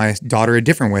would train my daughter a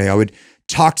different way. I would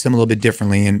talk to them a little bit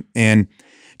differently and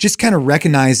just kind of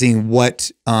recognizing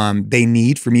what they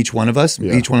need from each one of us,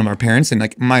 each one of our parents. And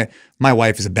like my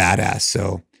wife is a badass.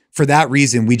 So for that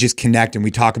reason, we just connect and we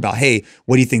talk about, hey,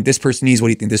 what do you think this person needs? What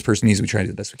do you think this person needs? We try to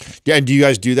do the best we can. Yeah. And do you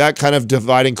guys do that kind of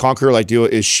divide and conquer? Like,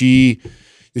 is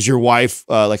your wife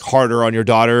like harder on your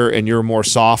daughter and you're more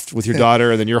soft with your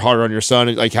daughter and then you're harder on your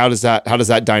son? Like, how does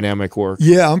that dynamic work?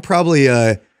 Yeah, I'm probably,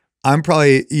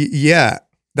 yeah.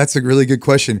 That's a really good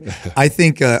question. I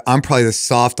think I'm probably the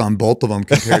soft on both of them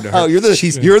compared to her. Oh, you're the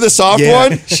soft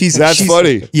one? That's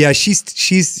funny. Yeah,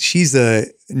 she's a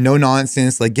no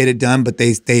nonsense, like get it done, but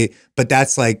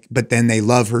then they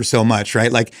love her so much, right?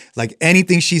 Like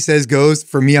anything she says goes.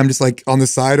 For me, I'm just like on the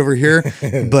side over here.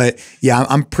 But yeah,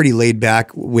 I'm pretty laid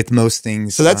back with most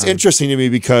things. So that's interesting to me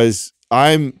because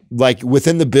I'm like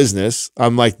within the business,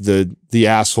 I'm like the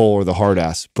asshole or the hard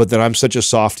ass, but then I'm such a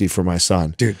softie for my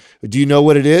son. Dude, do you know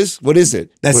what it is? What is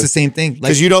it? That's the same thing.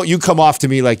 Because you come off to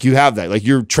me like you have that, like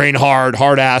you're train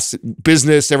hard ass,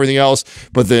 business, everything else,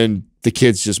 but then the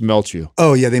kids just melt you.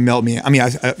 Oh yeah, they melt me. I mean, I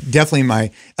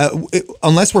definitely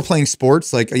unless we're playing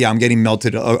sports, like I'm getting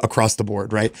melted across the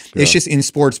board, right? Yeah. It's just in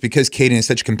sports because Caden is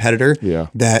such a competitor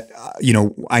that you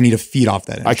know, I need to feed off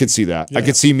that energy. I could see that. Yeah. I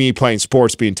could see me playing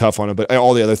sports being tough on it, but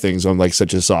all the other things I'm like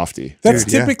such a softie. That's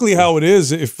typically how it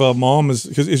is. If mom is,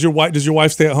 because does your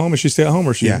wife stay at home? Is she stay at home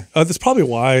or she? Yeah, that's probably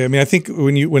why. I mean, I think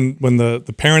when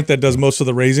the parent that does most of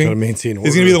the raising is going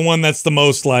to be the one that's the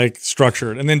most like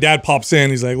structured, and then dad pops in,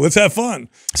 he's like, let's have fun.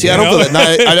 See, I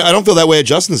don't feel that way at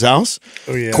Justin's house.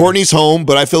 Oh yeah, Courtney's home,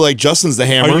 but I feel like Justin's the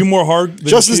hammer. Are you more hard?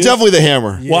 Justin's definitely the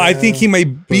hammer. Yeah. Well, I think he may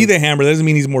be the hammer. That doesn't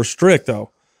mean he's more strict,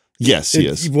 though. Yes, he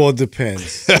is. Well, it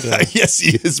depends. Yes,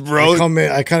 he is, bro.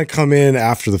 I kind of come in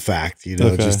after the fact, you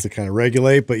know, just to kind of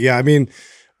regulate. But yeah, I mean,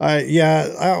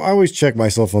 I always check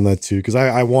myself on that too because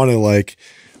I want to like.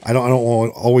 I don't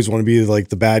always want to be like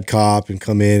the bad cop and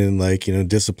come in and like, you know,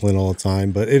 discipline all the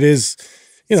time. But it is.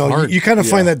 You know, you kind of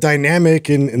find that dynamic,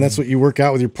 and that's what you work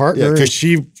out with your partner. Yeah,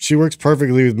 she works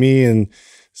perfectly with me, and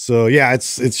so yeah,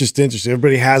 it's just interesting.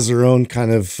 Everybody has their own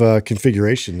kind of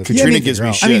configuration. Katrina gives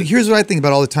me shit. I mean, here's what I think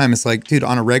about all the time. It's like, dude,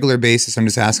 on a regular basis, I'm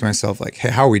just asking myself, like, hey,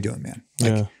 how are we doing, man?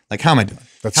 Like how am I doing?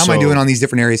 How am I doing on these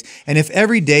different areas? And if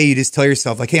every day you just tell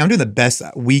yourself, like, hey, I'm doing the best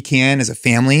we can as a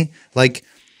family, like.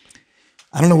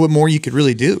 I don't know what more you could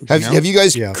really do. Have you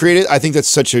guys created? I think that's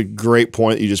such a great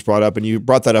point that you just brought up, and you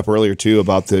brought that up earlier too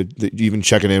about the even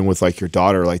checking in with like your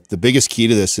daughter. Like the biggest key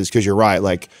to this is because you're right.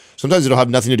 Like sometimes it'll have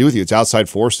nothing to do with you. It's outside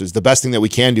forces. The best thing that we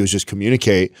can do is just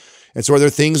communicate. And so are there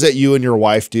things that you and your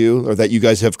wife do or that you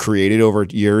guys have created over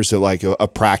years of like a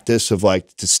practice of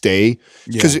like to stay?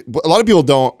 Because a lot of people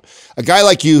don't. A guy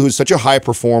like you who's such a high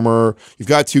performer, you've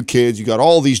got 2 kids, you got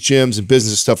all these gyms and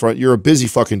business stuff, right? You're a busy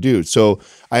fucking dude. So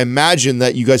I imagine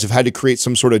that you guys have had to create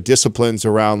some sort of disciplines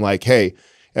around like, hey,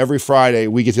 every Friday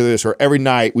we get to this or every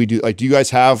night we do. Like, do you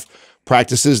guys have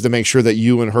practices to make sure that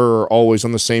you and her are always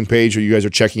on the same page or you guys are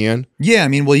checking in? Yeah, I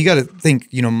mean, well, you got to think,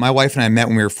 my wife and I met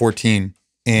when we were 14.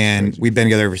 And we've been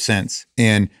together ever since.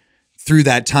 And through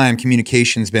that time,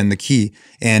 communication's been the key.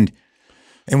 And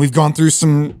we've gone through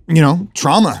some,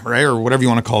 trauma, right? Or whatever you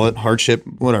want to call it, hardship,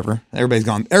 whatever.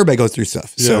 Everybody goes through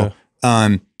stuff. Yeah.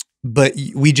 So, but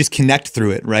we just connect through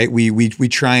it, right? We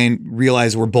try and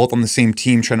realize we're both on the same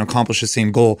team trying to accomplish the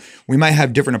same goal. We might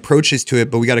have different approaches to it,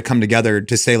 but we got to come together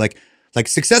to say like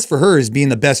success for her is being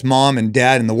the best mom and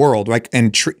dad in the world, right?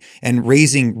 And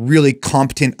raising really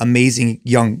competent, amazing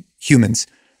young humans.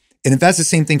 And if that's the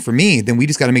same thing for me, then we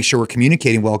just got to make sure we're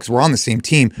communicating well because we're on the same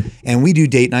team. And we do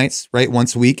date nights, right?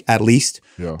 Once a week at least.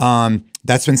 Yeah.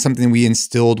 That's been something we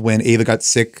instilled when Ava got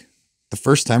sick the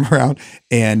first time around.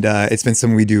 And it's been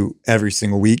something we do every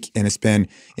single week. And it's been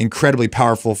incredibly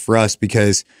powerful for us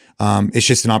because it's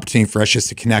just an opportunity for us just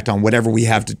to connect on whatever we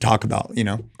have to talk about,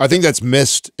 I think that's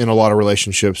missed in a lot of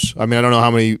relationships. I mean, I don't know how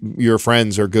many of your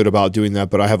friends are good about doing that,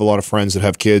 but I have a lot of friends that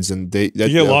have kids and they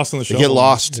get lost in the show. They get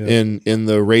lost in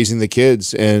the raising the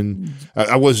kids. And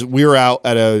we were out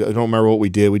at I don't remember what we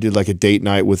did. We did like a date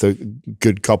night with a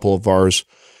good couple of ours.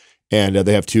 And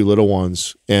they have 2 little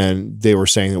ones, and they were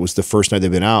saying it was the first night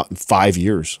they've been out in 5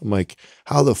 years. I'm like,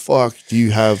 how the fuck do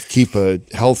you keep a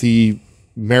healthy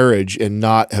marriage and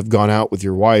not have gone out with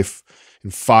your wife in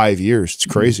 5 years? It's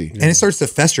crazy. And it starts to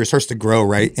fester, it starts to grow,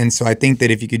 right? And so I think that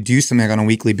if you could do something like on a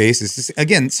weekly basis,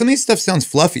 again, some of these stuff sounds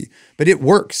fluffy, but it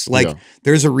works. Like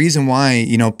there's a reason why,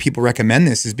 people recommend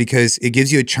this is because it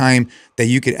gives you a time that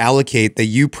you could allocate that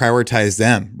you prioritize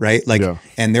them, right? Like,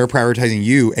 and they're prioritizing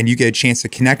you and you get a chance to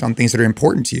connect on things that are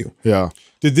important to you. Yeah.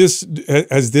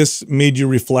 Has this made you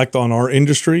reflect on our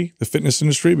industry, the fitness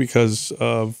industry, because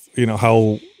of,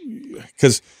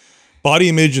 because body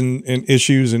image and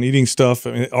issues and eating stuff,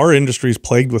 I mean, our industry is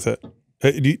plagued with it.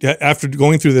 After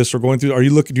going through this or do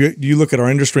you look at our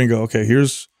industry and go, okay,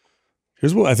 here's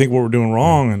what I think what we're doing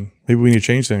wrong and maybe we need to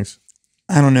change things?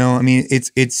 I don't know. I mean,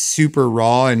 it's super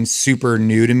raw and super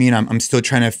new to me, and I'm still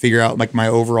trying to figure out like my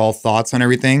overall thoughts on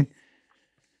everything.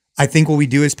 I think what we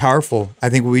do is powerful. I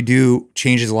think what we do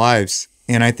changes lives,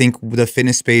 and I think the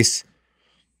fitness space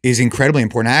is incredibly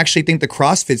important. I actually think the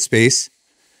CrossFit space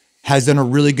has done a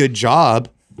really good job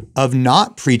of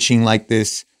not preaching like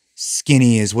this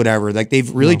skinny is whatever. Like they've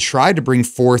really tried to bring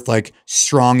forth like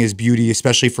strong is beauty,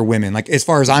 especially for women. Like as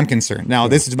far as I'm concerned. Now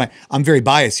this is I'm very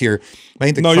biased here. But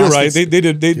I think you're right.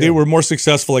 They were more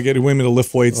successful at getting women to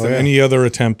lift weights than any other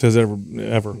attempt has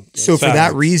ever. So for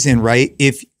that reason, right?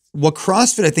 If what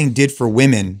CrossFit I think did for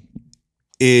women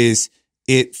is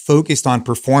it focused on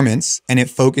performance and it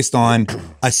focused on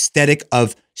aesthetic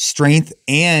of strength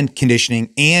and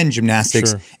conditioning and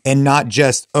gymnastics and not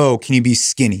just, oh, can you be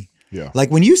skinny? Yeah.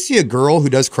 Like when you see a girl who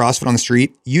does CrossFit on the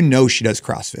street, you know she does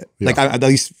CrossFit. Yeah. Like at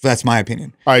least that's my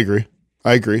opinion. I agree.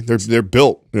 They're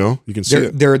built, you can see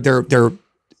it.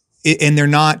 They're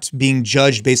not being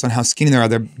judged based on how skinny they are.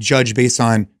 They're judged based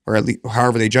on, or at least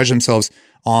however they judge themselves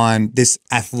on this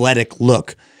athletic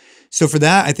look. So for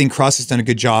that, I think CrossFit's done a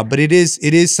good job, but it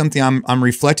is something I'm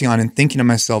reflecting on and thinking to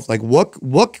myself, like what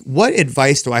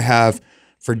advice do I have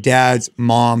for dads,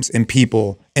 moms, and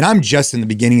people? And I'm just in the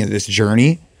beginning of this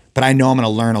journey, but I know I'm going to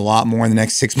learn a lot more in the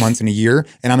next 6 months and a year,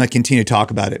 and I'm going to continue to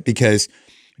talk about it because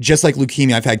just like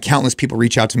leukemia, I've had countless people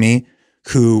reach out to me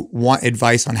who want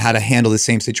advice on how to handle the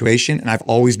same situation, and I've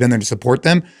always been there to support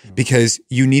them because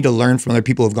you need to learn from other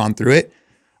people who have gone through it.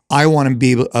 I want to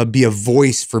be able to be a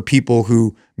voice for people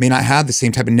who may not have the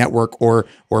same type of network or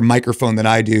microphone that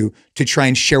I do to try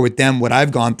and share with them what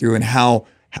I've gone through and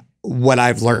what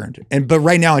I've learned. But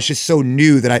right now it's just so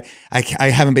new that I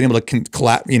haven't been able to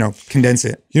condense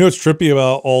it. What's trippy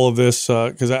about all of this,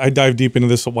 because I dived deep into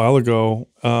this a while ago,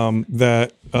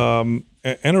 that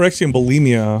anorexia and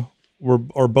bulimia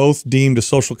are both deemed a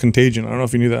social contagion. I don't know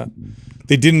if you knew that.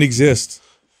 They didn't exist.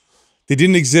 They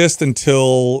didn't exist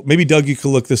until, maybe Doug, you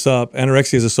could look this up.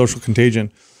 Anorexia is a social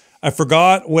contagion. I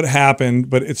forgot what happened,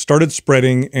 but it started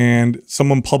spreading and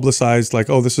someone publicized like,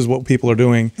 oh, this is what people are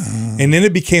doing. And then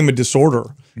it became a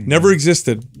disorder. Never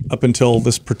existed. up until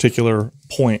this particular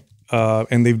point.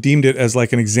 And they've deemed it as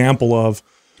like an example of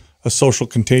a social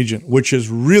contagion, which is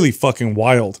really fucking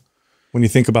wild when you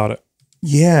think about it.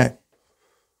 Yeah.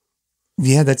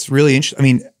 Yeah, that's really interesting. I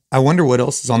mean, I wonder what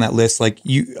else is on that list. Like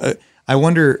I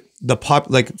wonder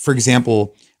like, for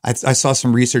example, I saw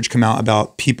some research come out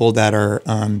about people that are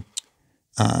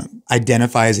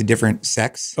identify as a different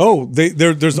sex. Oh,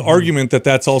 there's the argument that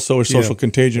that's also a social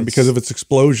contagion because of its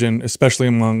explosion, especially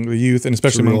among the youth and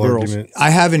especially among girls. Argument. I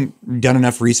haven't done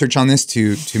enough research on this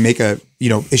to make a,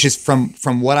 it's just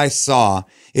from what I saw,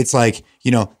 it's like,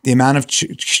 the amount of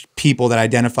people that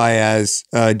identify as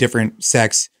a different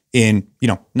sex in,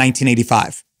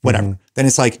 1985, whatever. Then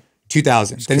it's like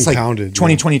 2000. Then it's like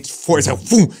 2024. It's like,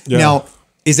 boom. Yeah. Now,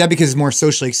 is that because it's more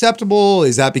socially acceptable?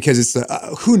 Is that because it's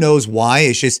who knows why?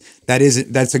 It's just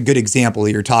that's a good example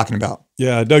that you're talking about.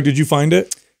 Yeah, Doug, did you find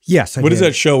it? Yes. What does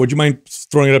that show? Would you mind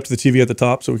throwing it up to the TV at the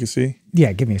top so we can see?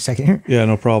 Yeah, give me a second here. Yeah,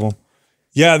 no problem.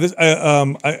 Yeah,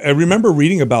 I remember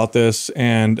reading about this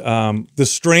and the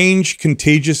strange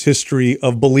contagious history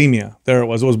of bulimia. There it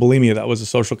was. It was bulimia. That was a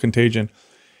social contagion.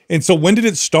 And so when did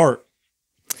it start?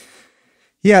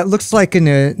 Yeah, it looks like in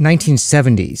the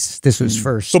 1970s, this was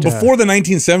first. So before the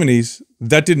 1970s,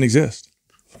 that didn't exist.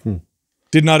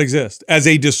 Did not exist as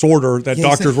a disorder that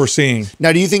doctors were seeing.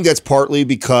 Now, do you think that's partly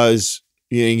because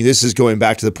this is going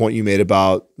back to the point you made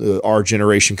about our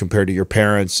generation compared to your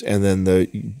parents and then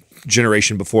the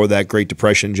generation before that, Great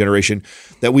Depression generation,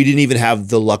 that we didn't even have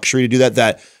the luxury to do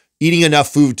that eating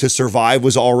enough food to survive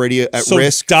was already at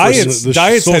risk.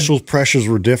 Diets, social pressures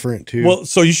were different too. Well,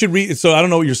 so you should read. So I don't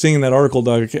know what you're seeing in that article,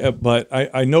 Doug, but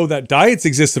I know that diets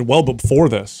existed well before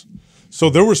this.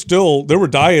 So there were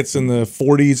diets in the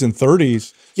 40s and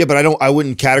 30s. Yeah, but I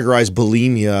wouldn't categorize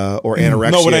bulimia or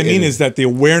anorexia. No, what I mean is that the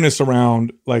awareness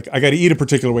around like I got to eat a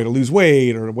particular way to lose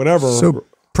weight or whatever. So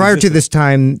prior to this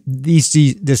time, these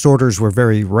disorders were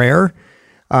very rare.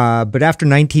 But after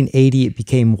 1980, it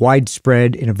became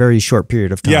widespread in a very short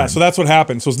period of time. Yeah, so that's what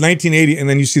happened. So it's 1980, and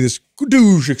then you see this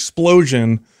douche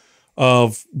explosion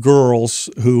of girls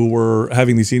who were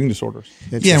having these eating disorders.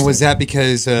 Yeah, and was that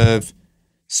because of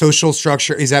social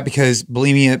structure? Is that because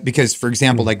bulimia? Because, for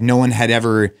example, like no one had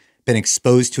ever been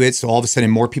exposed to it, so all of a sudden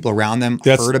more people around them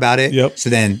heard about it. Yep. So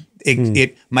then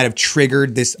it might have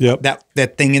triggered this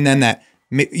that thing in them that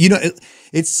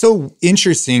it's so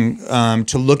interesting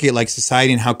to look at like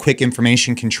society and how quick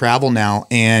information can travel now,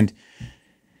 and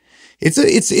it's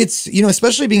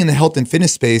especially being in the health and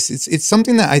fitness space, it's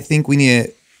something that I think we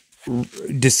need to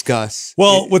discuss.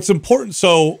 Well, what's important,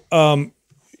 so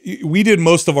we did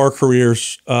most of our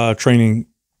careers training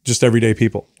just everyday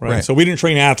people, right? So we didn't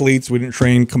train athletes, we didn't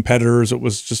train competitors. It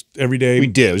was just everyday. We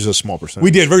did. It was a small percentage. We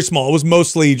did, very small. It was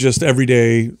mostly just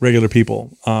everyday, regular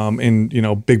people in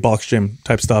big box gym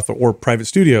type stuff or private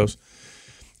studios.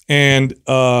 And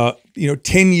 10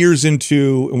 years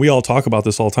into, and we all talk about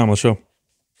this all the time on the show.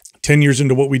 10 years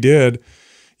into what we did,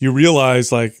 you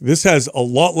realize like this has a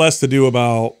lot less to do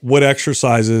about what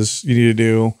exercises you need to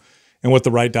do and what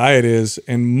the right diet is,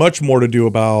 and much more to do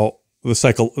about the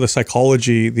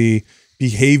psychology, the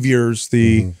behaviors,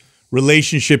 the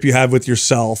relationship you have with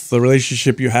yourself, the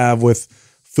relationship you have with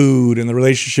food, and the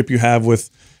relationship you have with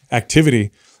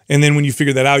activity. And then when you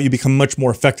figure that out, you become much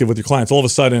more effective with your clients. All of a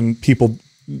sudden, people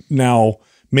now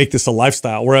make this a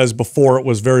lifestyle, whereas before it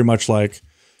was very much like,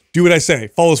 do what I say,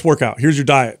 follow this workout, here's your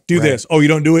diet, do this. Oh, you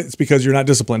don't do it, it's because you're not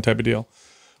disciplined type of deal.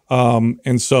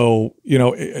 And so,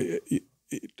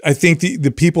 I think the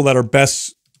people that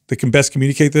can best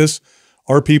communicate this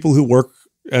are people who work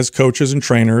as coaches and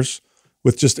trainers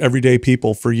with just everyday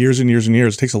people for years and years and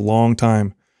years. It takes a long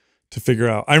time to figure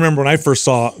out. I remember when I first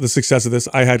saw the success of this,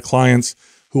 I had clients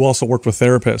who also worked with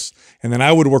therapists, and then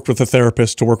I would work with the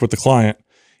therapist to work with the client.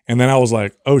 And then I was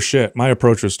like, oh shit, my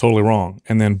approach was totally wrong.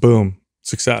 And then boom,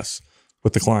 success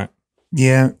with the client.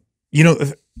 Yeah.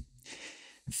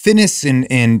 Fitness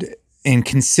and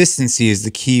consistency is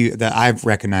the key that I've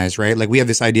recognized, right? Like we have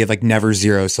this idea of like never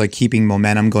zero. So like keeping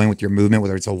momentum going with your movement,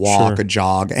 whether it's a walk, a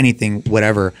jog, anything,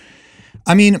 whatever.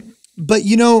 I mean, but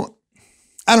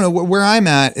I don't know where I'm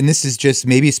at. And this is just,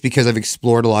 maybe it's because I've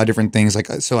explored a lot of different things. Like,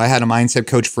 so I had a mindset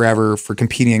coach forever for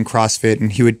competing in CrossFit,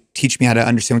 and he would teach me how to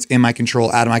understand what's in my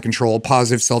control, out of my control,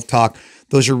 positive self-talk.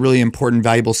 Those are really important,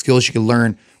 valuable skills you can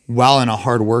learn while in a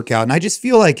hard workout. And I just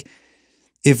feel like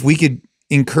if we could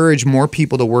encourage more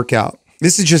people to work out.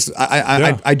 This is just,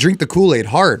 I drink the Kool-Aid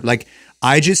hard. Like,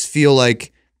 I just feel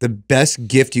like the best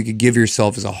gift you could give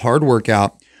yourself is a hard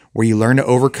workout where you learn to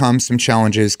overcome some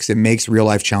challenges, because it makes real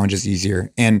life challenges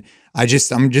easier. And I'm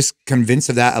just convinced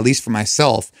of that, at least for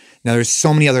myself. Now there's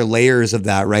so many other layers of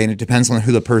that, right? And it depends on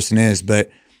who the person is, but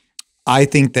I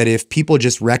think that if people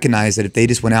just recognize that if they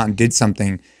just went out and did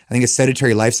something, I think a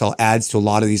sedentary lifestyle adds to a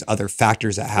lot of these other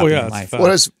factors that happen in life.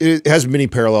 Well, it has many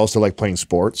parallels to like playing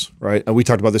sports, right? And we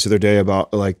talked about this the other day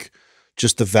about like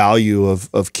just the value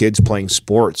of kids playing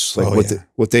sports, like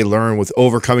what they learn with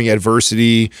overcoming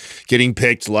adversity, getting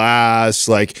picked last,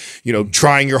 like, you know,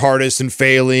 trying your hardest and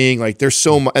failing. Like there's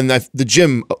so much, and the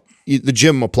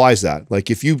gym applies that. Like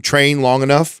if you train long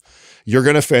enough, you're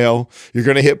going to fail. You're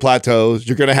going to hit plateaus.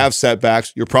 You're going to have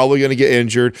setbacks. You're probably going to get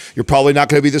injured. You're probably not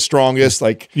going to be the strongest.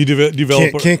 Like you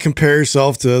develop can't compare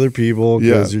yourself to other people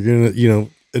because you're going to, you know,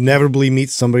 inevitably meet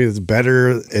somebody that's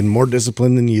better and more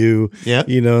disciplined than you. Yeah.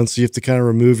 You know, and so you have to kind of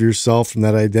remove yourself from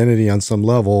that identity on some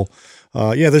level.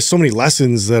 There's so many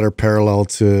lessons that are parallel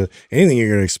to anything you're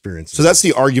going to experience. So that's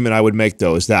the argument I would make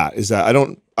though, is that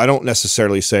I don't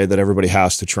necessarily say that everybody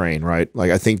has to train, right? Like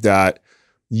I think that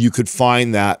you could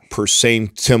find that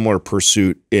same similar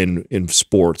pursuit in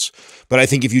sports. But I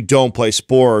think if you don't play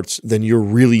sports, then you're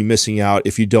really missing out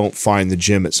if you don't find the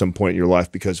gym at some point in your life,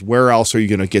 because where else are you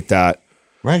going to get that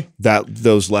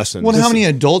those lessons? Well, how many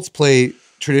adults play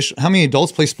how many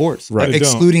adults play sports? Right.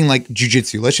 Excluding like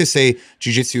jujitsu. Let's just say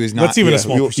jujitsu is not. That's even a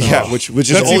small percentage. Yeah, which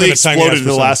has only exploded in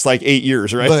the last like 8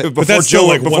 years, right? But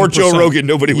before Joe Rogan,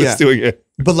 nobody was doing it.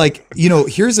 But like, you know,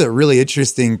 here's a really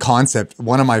interesting concept.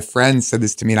 One of my friends said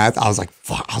this to me, and I was like,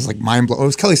 fuck, I was like mind blown. It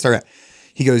was Kelly Starrett.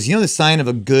 He goes, you know, the sign of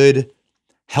a good,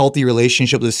 healthy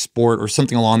relationship with sport or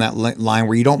something along that line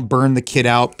where you don't burn the kid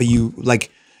out, but you like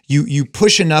you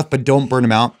push enough, but don't burn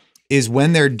them out, is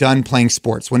when they're done playing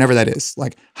sports, whenever that is,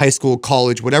 like high school,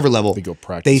 college, whatever level, they go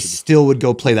practice. They still would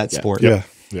go play that sport. Yeah.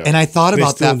 And I thought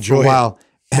about that for a while,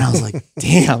 and I was like,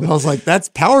 damn, I was like, that's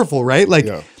powerful, right? Like,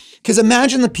 because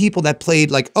imagine the people that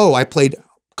played like, oh, I played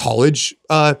college,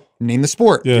 name the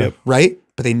sport, right?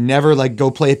 But they never like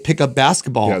go play pickup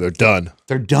basketball. Yeah, they're done.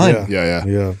 They're done.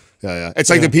 Yeah. It's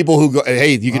like the people who go,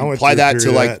 hey, you can apply that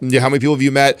to like, how many people have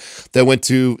you met that went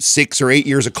to 6 or 8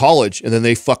 years of college and then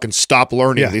they fucking stop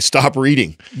learning. They stop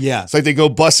reading. Yeah. It's like they go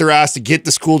bust their ass to get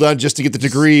the school done just to get the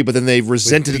degree, but then they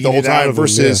resented it the whole time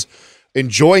versus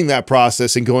enjoying that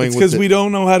process and going with it. Because we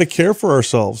don't know how to care for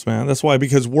ourselves, man. That's why,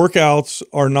 because workouts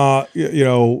are not, you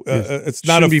know, it's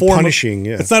not a form punishing.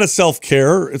 It's not a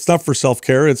self-care. It's not for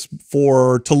self-care. It's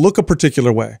to look a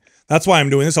particular way. That's why I'm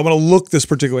doing this. I want to look this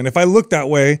particular way. And if I look that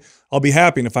way, I'll be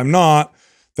happy. And if I'm not,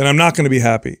 then I'm not going to be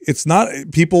happy. It's not,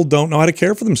 people don't know how to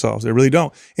care for themselves. They really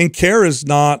don't. And care is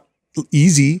not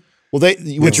easy. Well,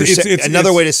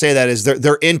 another way to say that is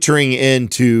they're entering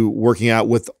into working out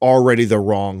with already the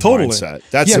wrong mindset.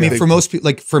 That's I mean, for most people,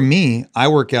 like for me, I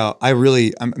work out. I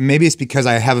really, maybe it's because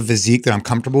I have a physique that I'm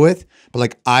comfortable with, but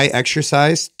like I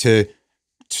exercise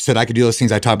so that I could do those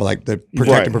things I talk about, like the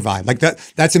protect and provide. Like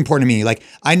that's important to me. Like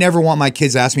I never want my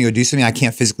kids to ask me to do something I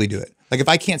can't physically do it. Like if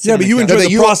I can't sit but you enjoy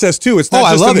the process too. It's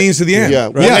not just the means to the end. Yeah.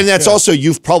 Right? And that's also,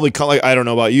 you've probably, like, I don't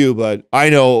know about you, but I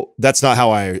know that's not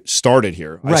how I started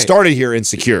here. I started here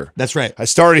insecure. That's right. I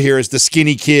started here as the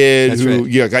skinny kid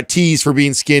who got teased for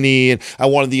being skinny, and I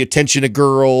wanted the attention of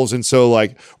girls. And so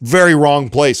like very wrong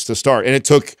place to start. And it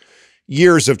took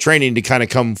years of training to kind of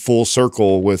come full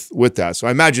circle with that. So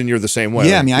I imagine you're the same way.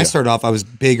 Yeah, I mean, I started off, I was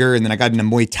bigger, and then I got into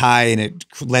Muay Thai, and it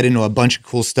led into a bunch of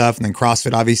cool stuff, and then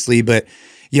CrossFit, obviously. But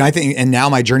you know, I think, and now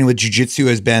my journey with jiu-jitsu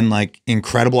has been like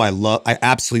incredible. I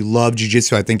absolutely love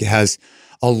jiu-jitsu. I think it has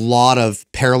a lot of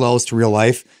parallels to real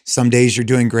life. Some days you're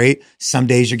doing great. Some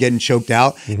days you're getting choked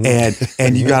out,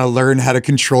 and you got to learn how to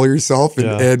control yourself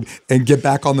and get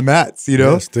back on the mats. You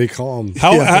know, stay calm.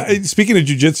 Speaking of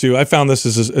jiu-jitsu, I found this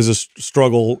as a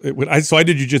struggle. So I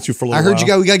did jiu-jitsu for a little while. I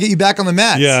heard we got to get you back on the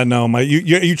mats. Yeah, no,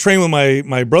 you train with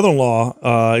my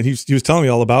brother-in-law. He was telling me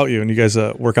all about you, and you guys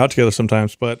work out together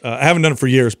sometimes. But I haven't done it for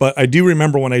years. But I do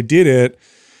remember when I did it,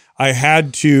 I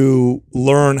had to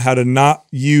learn how to not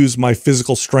use my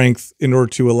physical strength in order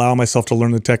to allow myself to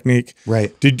learn the technique.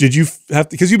 Right. Did you have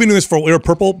to, because you've been doing this for, you're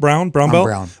purple, brown belt?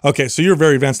 Brown. Okay, so you're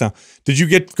very advanced now. Did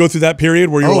you go through that period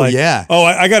where you're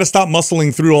I got to stop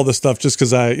muscling through all this stuff just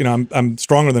because I'm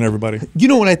stronger than everybody? You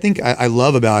know what I think I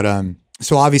love about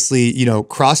so obviously, you know,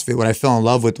 CrossFit, what I fell in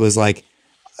love with was like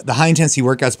the high intensity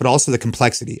workouts, but also the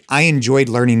complexity. I enjoyed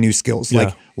learning new skills,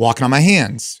 like walking on my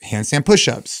hands, handstand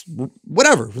push-ups,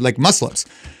 whatever, like muscle ups.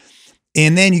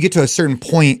 And then you get to a certain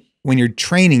point when you're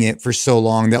training it for so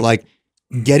long that like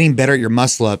getting better at your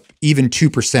muscle up, even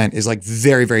 2% is like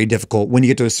very, very difficult when you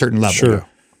get to a certain level. Sure.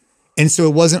 And so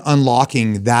it wasn't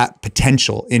unlocking that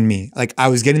potential in me. Like I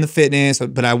was getting the fitness,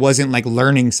 but I wasn't like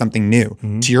learning something new.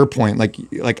 To your point,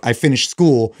 like I finished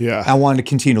school, I wanted to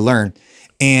continue to learn.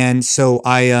 And so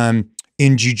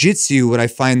in jiu-jitsu, what I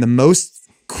find the most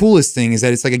coolest thing is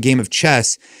that it's like a game of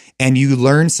chess, and you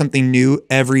learn something new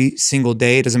every single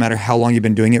day. It doesn't matter how long you've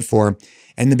been doing it for.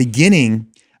 And in the beginning,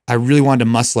 I really wanted to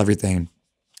muscle everything.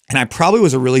 And I probably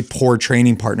was a really poor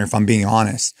training partner, if I'm being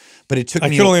honest. But it took me.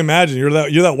 I can only imagine. You're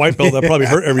that white belt that probably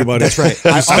hurt everybody. That's right.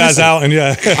 You spaz out and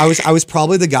yeah. I was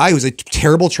probably the guy who was a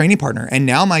terrible training partner. And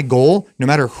now my goal, no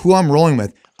matter who I'm rolling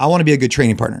with, I want to be a good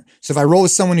training partner. So if I roll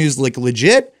with someone who's like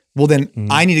legit, well then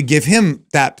I need to give him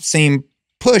that same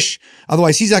push.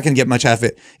 Otherwise, he's not going to get much out of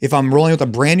it. If I'm rolling with a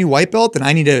brand new white belt, then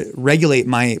I need to regulate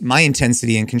my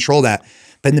intensity and control that.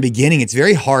 But in the beginning, it's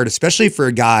very hard, especially for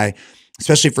a guy,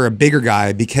 especially for a bigger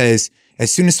guy, because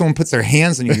as soon as someone puts their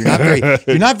hands on you,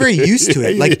 you're not very used to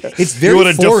it. Like it's very foreign. You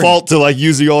want to default to like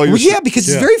using all your. Well, yeah, because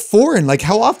it's very foreign. Like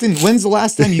how often? When's the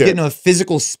last time you get in a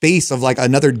physical space of like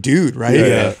another dude, right?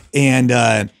 Yeah.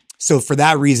 And so for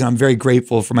that reason, I'm very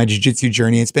grateful for my jiu-jitsu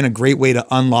journey. It's been a great way to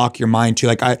unlock your mind too.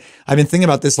 Like I've been thinking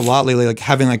about this a lot lately, like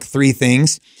having like 3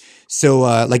 things. So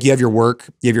like you have your work,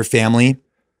 you have your family.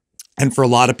 And for a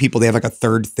lot of people, they have like a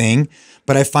 3rd thing.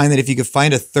 But I find that if you could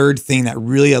find a 3rd thing that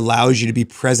really allows you to be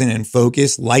present and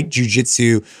focused, like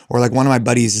jujitsu, or like one of my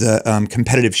buddies is a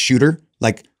competitive shooter,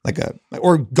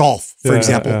 or golf, for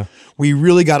example. Yeah. We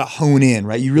really got to hone in,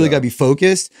 right? You really got to be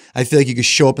focused. I feel like you could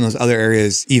show up in those other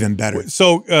areas even better.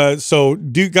 So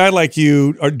do guy like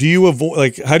you, or do you avoid,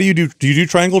 like, how do you do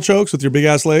triangle chokes with your big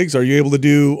ass legs? Are you able to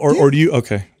do, or do you,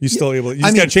 okay, you still able, you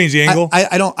just got to change the angle?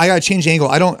 I got to change the angle.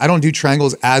 I don't do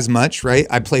triangles as much, right?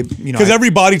 I play, because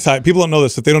every body type, people don't know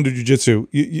this, if they don't do jujitsu,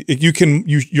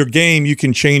 your game, you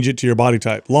can change it to your body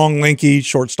type. Long, lanky,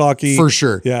 short, stocky. For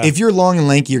sure. Yeah. If you're long and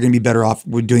lanky, you're going to be better off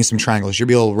with doing some triangles. You'll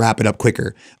be able to wrap it up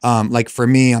quicker. Like for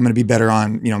me, I'm going to be better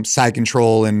on, side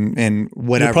control and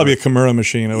whatever. You're probably a Kimura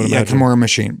machine, I would imagine. Yeah, Kimura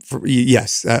machine.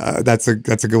 Yes, that's a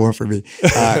good one for me.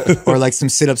 Or like some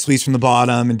sit-up sweeps from the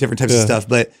bottom and different types of stuff.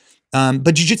 But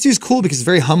jiu-jitsu is cool because it's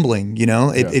very humbling,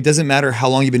 It doesn't matter how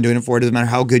long you've been doing it for. It doesn't matter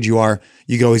how good you are.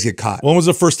 You can always get caught. When was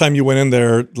the first time you went in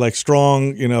there, like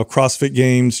strong, CrossFit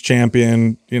Games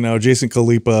champion, Jason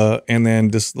Khalipa, and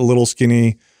then just a little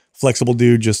skinny, flexible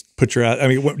dude just put your ass. I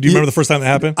mean, do you remember the first time it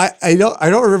happened? I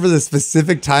don't remember the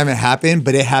specific time it happened,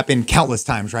 but it happened countless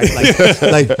times, right?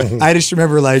 Like I just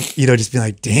remember just being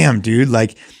like, damn, dude,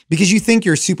 like, because you think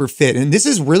you're super fit. And this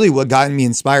is really what got me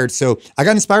inspired. So I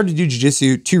got inspired to do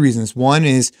jiu-jitsu 2 reasons. One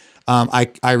is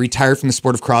I retired from the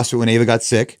sport of CrossFit when Ava got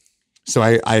sick. So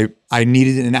I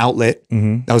needed an outlet.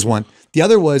 That was one. The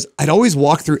other was I'd always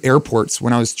walk through airports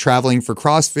when I was traveling for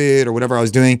CrossFit or whatever I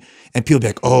was doing. And people would be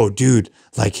like, oh, dude,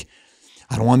 like,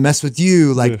 I don't want to mess with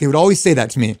you. Like they would always say that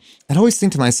to me. I'd always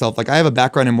think to myself, like, I have a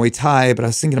background in Muay Thai, but I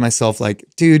was thinking to myself, like,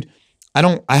 dude,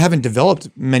 I haven't developed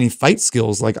many fight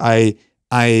skills. Like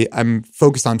I'm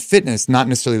focused on fitness, not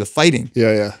necessarily the fighting.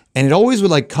 Yeah. And it always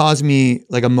would like cause me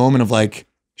like a moment of like,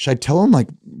 should I tell him like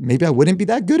maybe I wouldn't be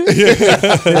that good at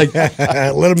it? Like,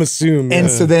 let him assume. And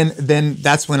so then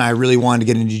that's when I really wanted to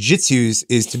get into jiu-jitsu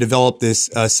is to develop this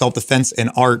self-defense and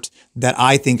art that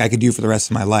I think I could do for the rest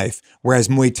of my life. Whereas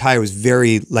Muay Thai was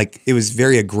very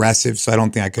very aggressive, so I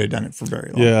don't think I could have done it for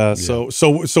very long. Yeah. So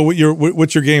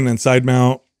what's your game then? Side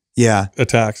mount. Yeah.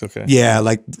 Attacks. Okay. Yeah.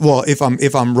 Like, well, if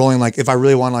I'm rolling, like if I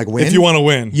really want to like win. If you want to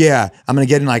win. Yeah. I'm going to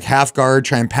get in like half guard,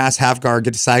 try and pass half guard,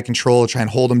 get to side control, try and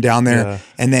hold them down there. Yeah.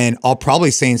 And then I'll probably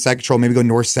stay in side control, maybe go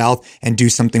north, south and do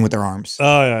something with their arms.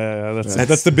 Oh yeah.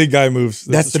 That's the big guy moves.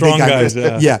 That's the strong big guy guys.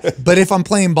 moves. Yeah. But if I'm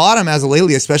playing bottom as a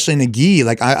lately, especially in a gi,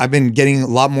 like I've been getting a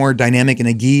lot more dynamic in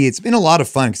a gi. It's been a lot of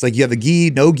fun. Cause like you have a gi,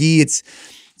 no gi. It's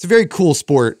a very cool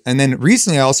sport. And then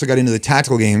recently I also got into the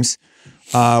tactical games.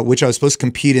 Which I was supposed to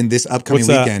compete in this upcoming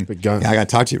weekend. Big gun. Yeah, I got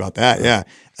to talk to you about that. Yeah,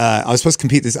 I was supposed to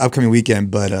compete this upcoming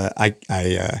weekend, but I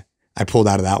pulled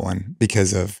out of that one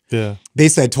because of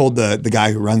basically I told the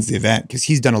guy who runs the event because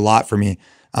he's done a lot for me.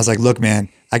 I was like, look, man,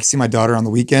 I can see my daughter on the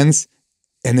weekends,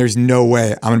 and there's no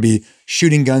way I'm gonna be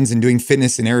shooting guns and doing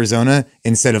fitness in Arizona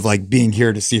instead of like being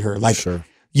here to see her. Like, it's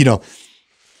not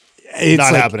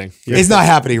like, happening. It's not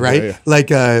happening, right? Yeah. Like,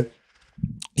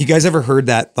 you guys ever heard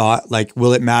that thought? Like,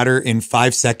 will it matter in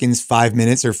 5 seconds, 5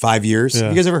 minutes, or 5 years? Yeah.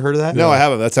 You guys ever heard of that? No, I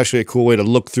haven't. That's actually a cool way to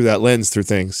look through that lens through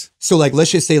things. So like,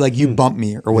 let's just say like you bump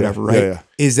me or whatever, right? Yeah.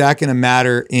 Is that going to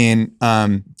matter in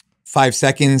 5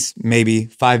 seconds, maybe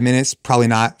 5 minutes? Probably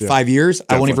not. Yeah. 5 years?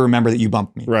 Definitely. I won't even remember that you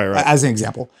bumped me. Right. As an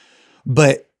example.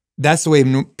 But that's the way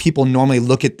people normally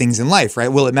look at things in life, right?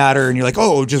 Will it matter? And you're like,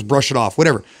 oh, just brush it off,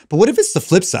 whatever. But what if it's the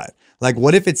flip side? Like,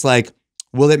 what if it's like,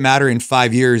 will it matter in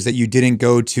 5 years that you didn't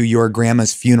go to your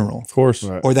grandma's funeral? Of course.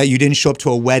 Right. Or that you didn't show up to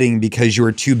a wedding because you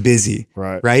were too busy.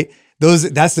 Right.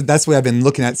 That's the way I've been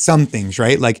looking at some things,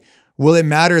 right? Like, will it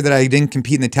matter that I didn't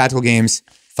compete in the tactical games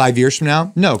 5 years from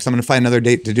now? No, because I'm going to find another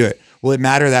date to do it. Will it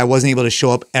matter that I wasn't able to show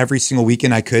up every single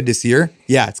weekend I could to see her?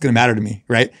 Yeah, it's going to matter to me,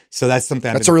 right? So that's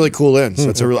something. That's a really cool lens.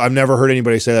 That's I've never heard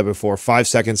anybody say that before. 5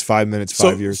 seconds, 5 minutes,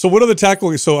 5 years. So what are the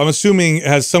tactical? So I'm assuming it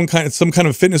has some kind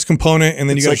of fitness component, and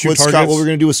then you got to shoot targets. Scott, what we're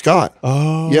going to do with Scott?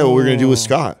 Oh, yeah, what we're going to do with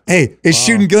Scott? Hey, it's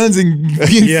shooting guns and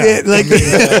being fit. Like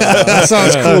that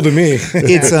sounds cool to me.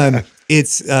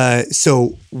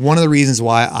 So one of the reasons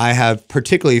why I have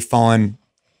particularly fallen.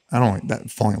 I don't like that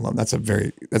falling in love. That's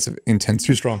an intense.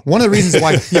 Too strong. One of the reasons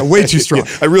why, way too strong.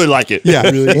 I really like it. Yeah.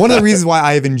 One of the reasons why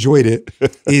I have enjoyed it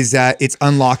is that it's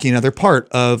unlocking another part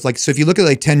of like, so if you look at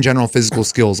like 10 general physical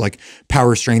skills, like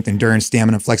power, strength, endurance,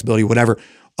 stamina, flexibility, whatever.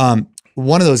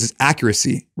 One of those is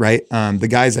accuracy, right? The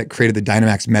guys that created the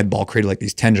Dynamax med ball created like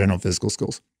these 10 general physical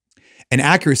skills. And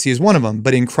accuracy is one of them.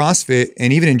 But in CrossFit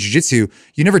and even in jiu-jitsu,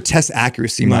 you never test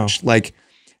accuracy much. Like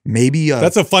maybe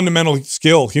that's a fundamental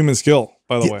skill, human skill,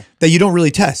 by the way, that you don't really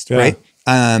test, right?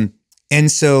 And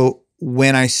so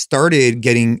when I started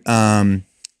getting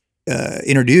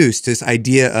introduced to this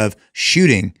idea of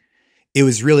shooting, it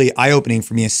was really eye-opening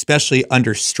for me, especially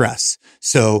under stress.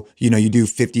 So, you do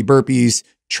 50 burpees,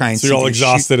 try and so you're all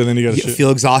exhausted, and then you got to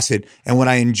feel exhausted. And what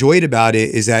I enjoyed about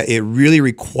it is that it really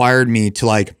required me to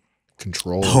like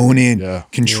hone in,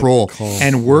 control,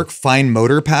 and work fine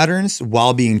motor patterns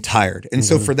while being tired. And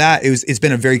so for that, it's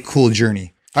been a very cool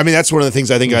journey. I mean, that's one of the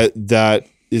things I think that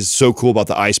is so cool about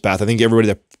the ice bath. I think everybody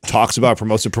that talks about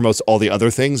it promotes all the other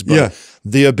things, but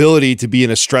the ability to be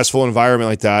in a stressful environment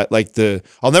like that,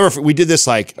 we did this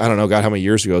like, I don't know, God, how many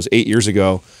years ago? It was 8 years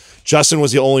ago. Justin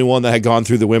was the only one that had gone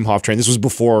through the Wim Hof training. This was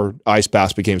before ice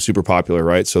baths became super popular,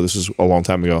 right? So this is a long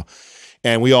time ago.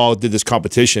 And we all did this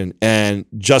competition, and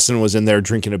Justin was in there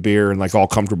drinking a beer and like all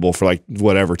comfortable for like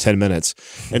whatever, 10 minutes.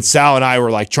 And Sal and I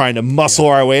were like trying to muscle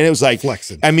our way. And it was like,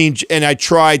 flexing. I mean, and I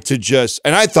tried to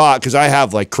and I thought, cause I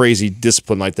have like crazy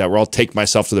discipline like that where I'll take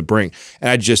myself to the brink,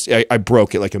 and I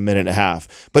broke it like a minute and a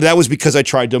half. But that was because I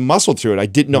tried to muscle through it. I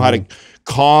didn't know how to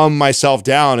calm myself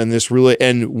down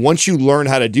and once you learn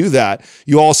how to do that,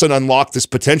 you all of a sudden unlock this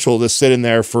potential to sit in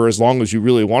there for as long as you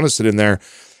really want to sit in there.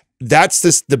 That's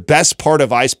the best part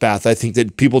of ice bath, I think,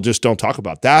 that people just don't talk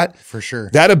about. That for sure.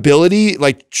 That ability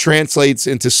like translates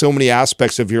into so many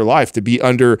aspects of your life, to be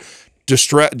under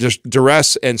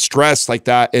duress and stress like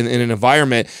that in an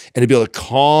environment, and to be able to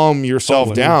calm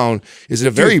yourself down is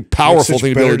a very powerful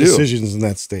thing to be able to do. Decisions in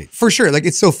that state. For sure. Like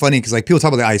it's so funny because like people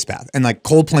talk about the ice bath, and like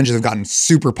cold plunges have gotten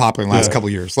super popular in the last couple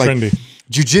of years. Like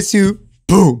jiu-jitsu,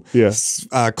 boom.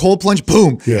 Cold plunge,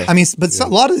 boom. I mean, but a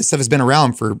lot of this stuff has been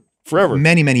around for forever,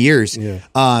 many years.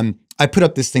 I put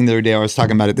up this thing the other day. I was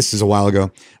talking about it. This is a while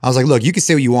ago. I was like, look, you can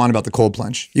say what you want about the cold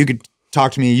plunge. You could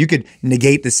talk to me. You could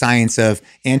negate the science of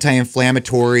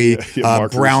anti-inflammatory,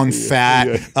 brown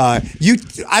fat.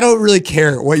 I don't really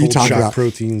care what you talk about.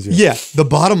 Proteins. The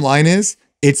bottom line is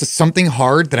it's something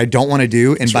hard that I don't want to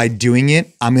do, and by doing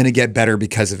it, I'm going to get better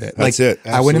because of it. That's it.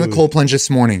 I went in the cold plunge this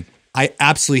morning. I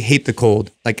absolutely hate the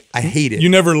cold. Like I hate it. You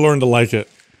never learn to like it.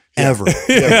 Ever.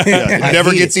 It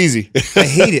never gets easy. I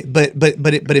hate it, but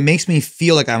it makes me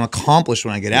feel like I'm accomplished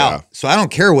when I get out. So I don't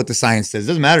care what the science says. It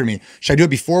doesn't matter to me. Should I do it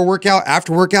before workout,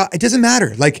 after workout? It doesn't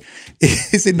matter. Like,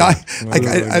 is it not?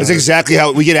 That's exactly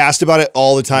how we get asked about it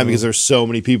all the time, because there's so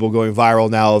many people going viral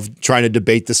now of trying to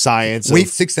debate the science. Wait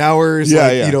 6 hours, or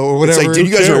whatever. It's like, dude,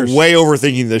 you guys are way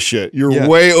overthinking this shit. You're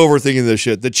way overthinking this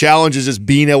shit. The challenge is just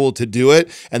being able to do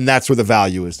it, and that's where the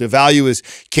value is. The value is,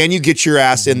 can you get your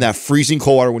ass in that freezing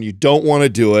cold water when you don't want to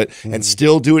do it and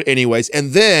still do it anyways,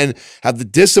 and then have the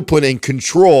discipline and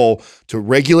control to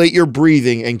regulate your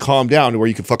breathing and calm down to where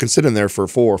you can fucking sit in there for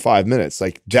 4 or 5 minutes.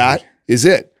 Like, that is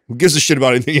it. Who gives a shit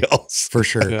about anything else? For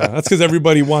sure. Yeah, that's because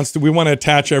everybody we want to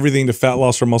attach everything to fat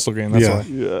loss or muscle gain. That's why.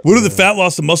 Yeah. What are the fat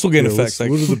loss and muscle gain effects?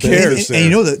 Like, who cares?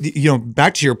 And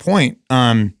back to your point,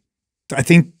 I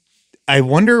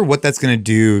wonder what that's going to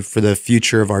do for the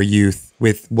future of our youth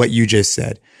with what you just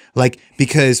said. Like,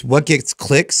 because what gets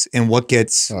clicks and what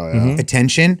gets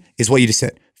attention is what you just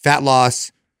said. Fat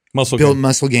loss, build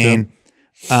muscle gain.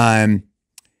 And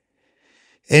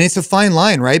it's a fine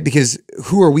line, right? Because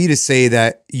who are we to say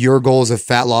that your goals of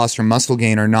fat loss or muscle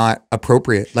gain are not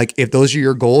appropriate? Like, if those are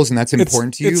your goals and that's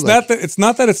important to you. It's not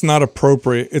that it's not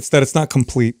appropriate. It's that it's not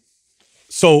complete.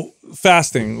 So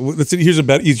fasting, here's a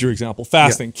better, easier example.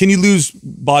 Fasting. Can you lose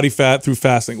body fat through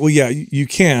fasting? Well, yeah, you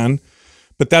can.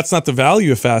 But that's not the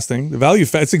value of fasting. The value of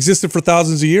fast, it's existed for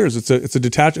thousands of years. It's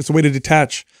a way to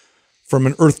detach from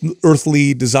an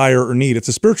earthly desire or need. It's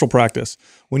a spiritual practice.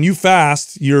 When you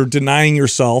fast, you're denying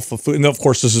yourself of food. And of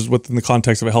course, this is within the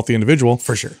context of a healthy individual.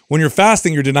 For sure. When you're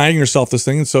fasting, you're denying yourself this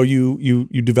thing, and so you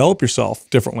develop yourself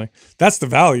differently. That's the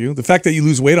value. The fact that you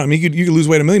lose weight, you could lose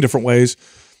weight a million different ways.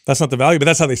 That's not the value, but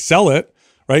that's how they sell it,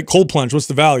 right? Cold plunge, what's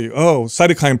the value? Oh,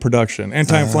 cytokine production,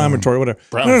 anti-inflammatory, whatever.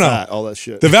 Brown No. fat, all that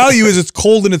shit. The value is it's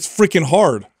cold and it's freaking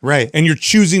hard. Right. And you're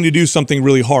choosing to do something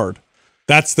really hard.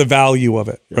 That's the value of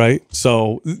it, right?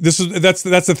 So that's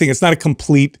the thing. It's not a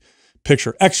complete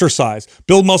picture. Exercise,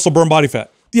 build muscle, burn body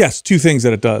fat. Yes, 2 things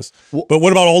that it does. But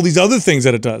what about all these other things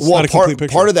that it does? Well, Not a complete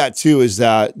picture. part of that too is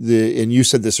that and you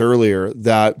said this earlier,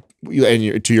 that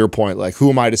to your point, like, who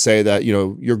am I to say that,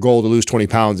 your goal to lose 20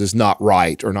 pounds is not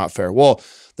right or not fair? Well,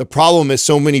 the problem is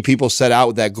so many people set out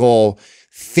with that goal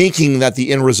thinking that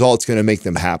the end result's going to make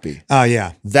them happy. Oh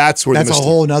yeah. That's where that's a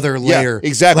whole nother layer. Yeah,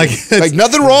 exactly. Like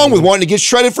nothing wrong with wanting to get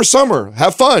shredded for summer.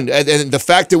 Have fun. And the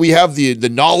fact that we have the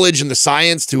knowledge and the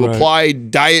science to apply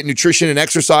diet, nutrition, and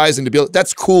exercise and to be able,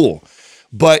 that's cool.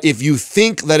 But if you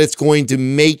think that it's going to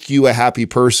make you a happy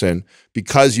person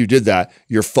because you did that,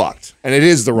 you're fucked. And it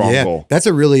is the wrong goal. That's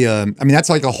a really, that's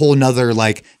like a whole nother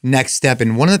like next step.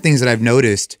 And one of the things that I've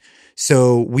noticed,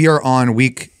 so we are on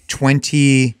week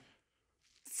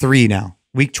 23 now,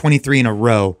 week 23 in a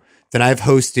row that I've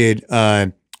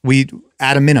hosted, we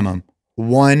at a minimum,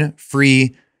 1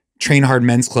 free Train Hard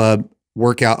Men's Club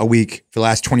workout a week for the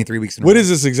last 23 weeks. What is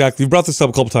this exactly? You've brought this up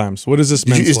a couple times. What is this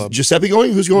men's club? Is Giuseppe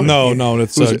going? Who's going? No,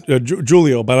 it's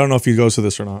Giulio, but I don't know if he goes to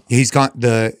this or not. He's got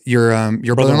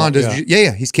your brother-in-law does.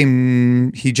 Yeah.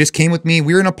 He just came with me.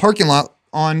 We were in a parking lot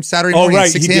on Saturday morning. Oh, right.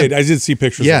 At 6 He did. I did see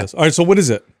pictures of this. All right. So what is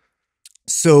it?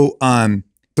 So,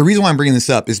 the reason why I'm bringing this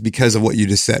up is because of what you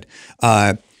just said.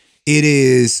 It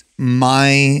is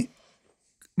my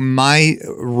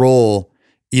role.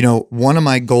 One of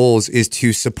my goals is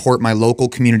to support my local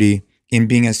community in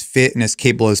being as fit and as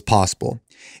capable as possible.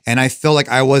 And I felt like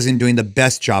I wasn't doing the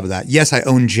best job of that. Yes, I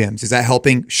own gyms. Is that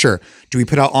helping? Sure. Do we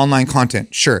put out online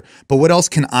content? Sure. But what else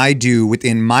can I do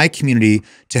within my community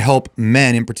to help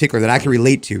men in particular that I can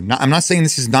relate to? I'm not saying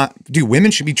this is not,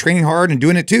 women should be training hard and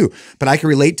doing it too, but I can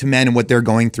relate to men and what they're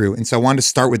going through. And so I wanted to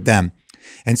start with them.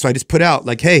 And so I just put out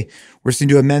like, hey, we're just gonna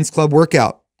do a men's club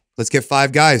workout. Let's get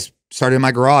 5 guys. Started in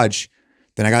my garage.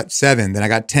 Then I got 7, then I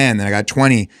got 10, then I got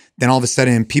 20. Then all of a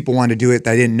sudden people wanted to do it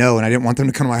that I didn't know, and I didn't want them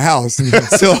to come to my house.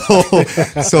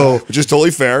 so which is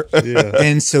totally fair. Yeah.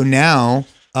 And so now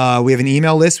we have an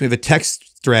email list, we have a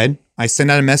text thread. I send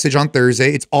out a message on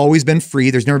Thursday. It's always been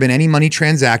free. There's never been any money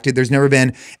transacted. There's never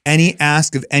been any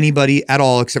ask of anybody at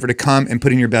all except for to come and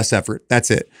put in your best effort. That's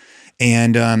it.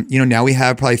 And now we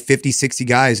have probably 50, 60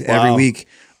 guys every week,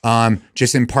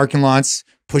 just in parking lots,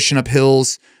 pushing up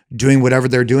hills, doing whatever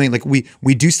they're doing. Like we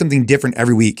do something different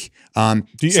every week. And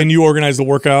you organize the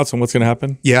workouts and what's going to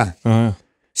happen? Yeah.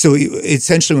 So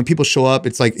essentially when people show up,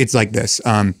 it's like this.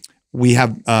 We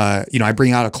have, I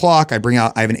bring out a clock, I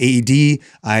have an AED,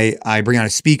 I bring out a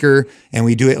speaker, and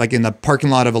we do it like in the parking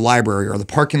lot of a library or the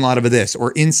parking lot of this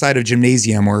or inside of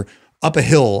gymnasium or up a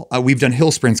hill. We've done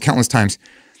hill sprints countless times.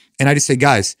 And I just say,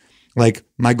 guys, like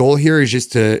my goal here is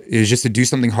just to do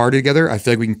something hard together. I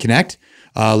feel like we can connect.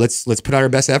 Let's put out our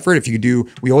best effort.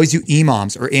 We always do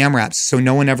EMOMs or AMRAPs. So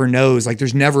no one ever knows, like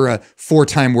there's never a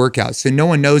 4-time workout. So no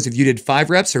one knows if you did 5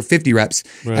 reps or 50 reps,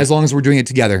 as long as we're doing it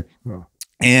together. Oh.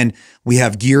 And we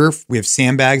have gear, we have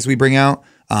sandbags we bring out.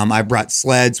 I brought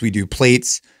sleds, we do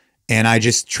plates, and I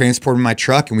just transport in my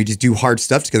truck and we just do hard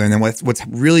stuff together. And then what's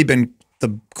really been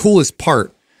the coolest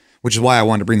part, which is why I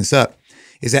wanted to bring this up,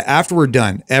 is that after we're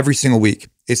done every single week,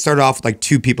 it started off with like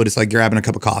 2 people just like grabbing a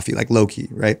cup of coffee, like low key,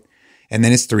 right? And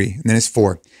then it's 3, and then it's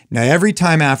 4. Now, every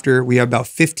time after, we have about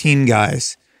 15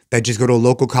 guys that just go to a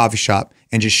local coffee shop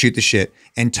and just shoot the shit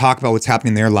and talk about what's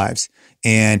happening in their lives.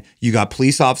 And you got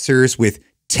police officers with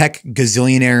tech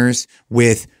gazillionaires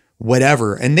with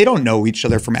whatever, and they don't know each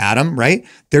other from Adam, right?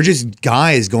 They're just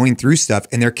guys going through stuff,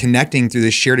 and they're connecting through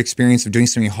this shared experience of doing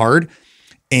something hard.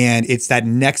 And it's that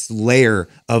next layer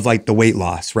of like the weight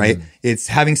loss, right? It's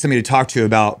having somebody to talk to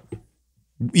about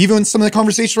even some of the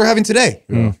conversations we're having today.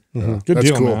 Good That's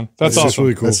deal, cool. man. That's awesome.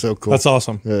 Really cool. That's so cool. That's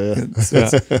awesome. Yeah.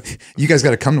 You guys got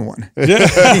to come to one. No,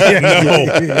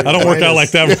 I don't work out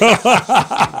like that, bro.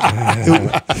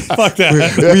 Fuck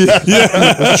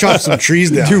that. Let's chop some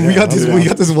trees down. Dude, we got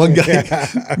this one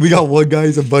guy. We got one guy,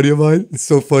 he's a buddy of mine. It's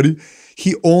so funny.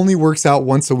 He only works out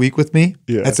once a week with me.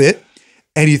 Yeah. That's it.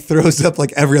 And he throws up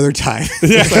like every other time.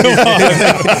 Yeah,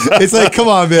 it's like, come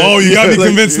on, man. Oh, you got me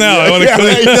convinced now. I want to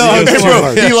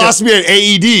he lost me at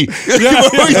AED. He's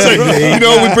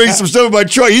like, we bring some stuff in my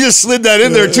truck. He just slid that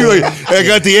in there too. Like, I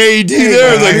got the AED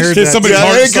there. Like, somebody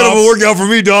ain't gonna have a workout for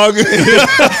me, dog.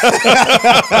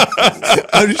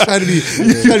 I'm just trying to be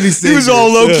safe. He was all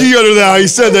low key under that. He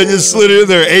said that, just slid it in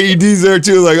there. AED's there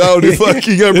too. Like, oh, fuck,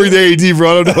 you gotta bring the AED,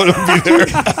 bro. I don't know what to be there.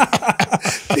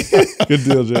 Good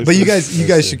deal, Jason. But you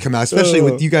guys should come out, especially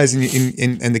with you guys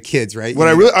and the kids, right? But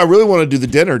I really want to do the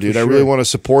dinner, dude. I really want to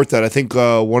support that. I think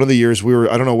one of the years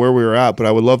I don't know where we were at, but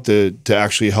I would love to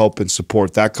actually help and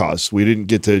support that cause. We didn't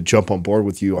get to jump on board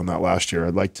with you on that last year.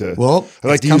 I'd like to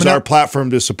use our platform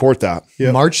to support that.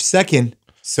 Yep. March 2nd.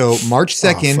 So March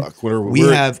 2nd, we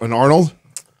have an Arnold.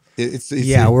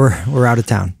 We're out of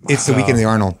town. It's the weekend of the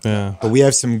Arnold. Yeah. But we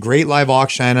have some great live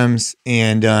auction items,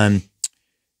 and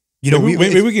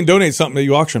maybe we can donate something that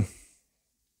you auction.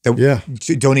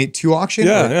 To donate to auction?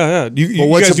 Yeah.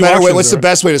 What's the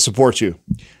best way to support you?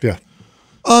 Yeah.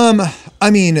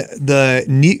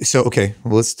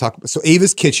 Let's talk. So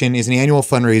Ava's Kitchen is an annual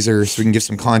fundraiser, so we can give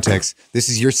some context. This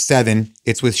is year 7.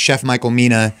 It's with Chef Michael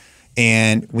Mina,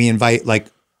 and we invite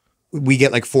we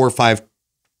get 4 or 5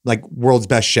 world's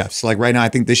best chefs. So right now, I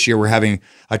think this year we're having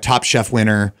a Top Chef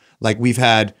winner. We've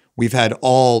had a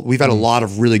lot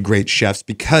of really great chefs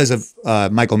because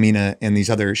of Michael Mina and these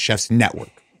other chefs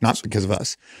network, not because of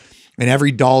us. And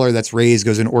every dollar that's raised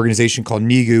goes to an organization called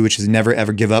NIGU, which is Never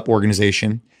Ever Give Up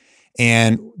organization.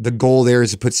 And the goal there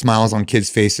is to put smiles on kids'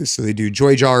 faces. So they do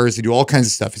joy jars, they do all kinds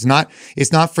of stuff.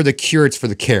 It's not for the cure, it's for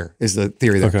the care, is the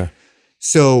theory there. Okay.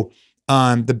 So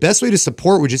the best way to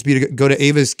support would just be to go to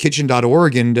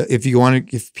avaskitchen.org, and if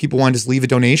people want to just leave a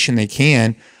donation, they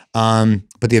can.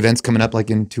 But the event's coming up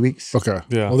in 2 weeks. Okay.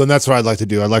 Yeah. Well, then that's what I'd like to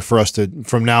do. I'd like for us to,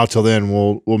 from now till then,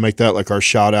 we'll make that our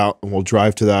shout out, and we'll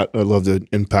drive to that. I'd love to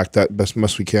impact that best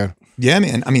we can. Yeah,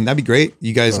 man. I mean, that'd be great.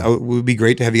 You guys, it would be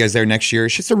great to have you guys there next year.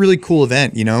 It's just a really cool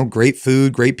event, great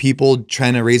food, great people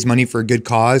trying to raise money for a good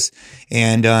cause.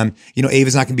 And,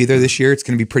 Ava's not going to be there this year. It's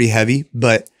going to be pretty heavy,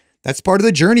 but that's part of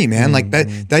the journey, man.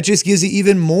 That just gives you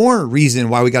even more reason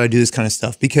why we got to do this kind of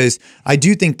stuff, because I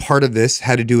do think part of this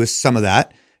had to do with some of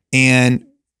that. And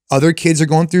other kids are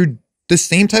going through the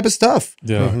same type of stuff.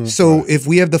 Yeah. Mm-hmm. So if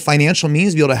we have the financial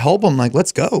means to be able to help them,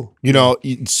 let's go.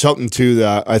 Something too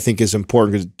that I think is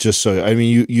important,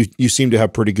 you seem to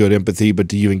have pretty good empathy, but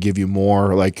to even give you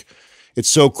more, it's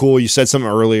so cool. You said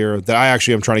something earlier that I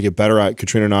actually am trying to get better at.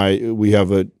 Katrina and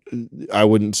I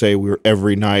wouldn't say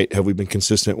every night have we been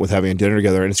consistent with having a dinner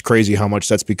together. And it's crazy how much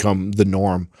that's become the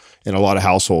norm in a lot of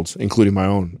households, including my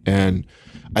own. And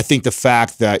I think the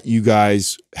fact that you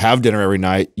guys have dinner every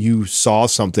night, you saw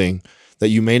something that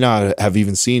you may not have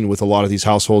even seen with a lot of these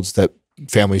households that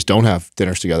families don't have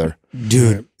dinners together.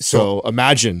 Dude. So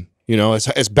imagine,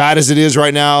 as bad as it is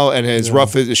right now and as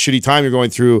rough as a shitty time you're going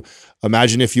through,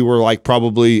 imagine if you were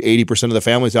probably 80% of the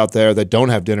families out there that don't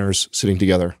have dinners sitting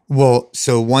together. Well,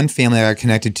 so one family I got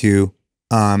connected to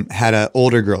had an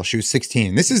older girl. She was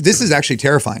 16. This is actually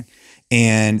terrifying.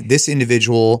 And this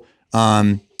individual,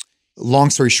 long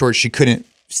story short, she couldn't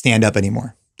stand up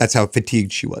anymore. That's how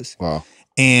fatigued she was. Wow.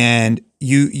 And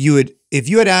if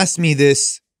you had asked me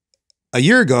this a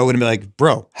year ago, I would have been like,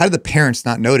 bro, how did the parents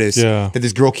not notice that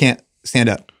this girl can't stand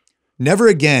up? Never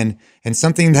again. And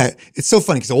something that it's so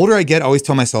funny because the older I get, I always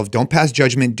tell myself, don't pass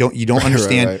judgment. You don't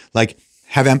understand. Right.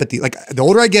 Have empathy. The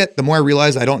older I get, the more I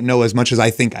realize I don't know as much as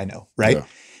I think I know. Right. Yeah.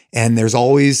 And there's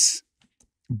always,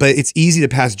 but it's easy to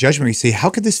pass judgment. You say, how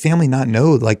could this family not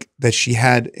know that she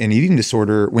had an eating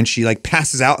disorder when she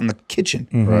passes out in the kitchen?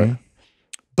 Mm-hmm. Right.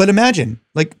 But imagine,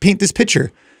 paint this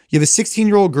picture. You have a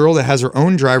 16-year-old girl that has her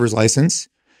own driver's license.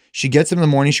 She gets up in the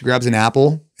morning, she grabs an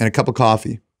apple and a cup of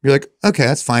coffee. You're like, okay,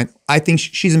 that's fine. I think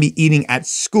she's going to be eating at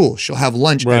school. She'll have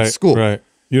lunch at school. Right.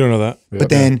 You don't know that. But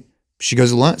then she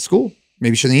goes to school.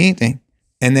 Maybe she doesn't eat anything.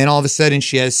 And then all of a sudden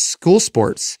she has school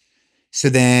sports. So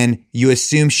then you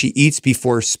assume she eats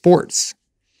before sports.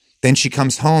 Then she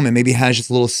comes home and maybe has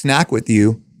just a little snack with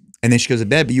you. And then she goes to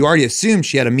bed. But you already assumed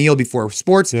she had a meal before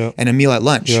sports and a meal at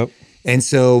lunch. Yep. And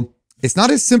so it's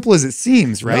not as simple as it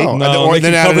seems, right? No, or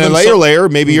then add a layer.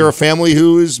 Maybe you're a family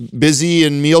who is busy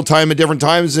in mealtime at different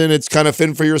times, and it's kind of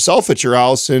fend for yourself at your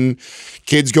house, and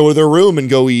kids go to their room and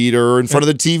go eat, or in front of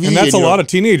the TV. And that's a lot of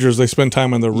teenagers. They spend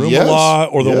time in their room a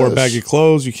lot, or they'll wear baggy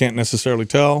clothes. You can't necessarily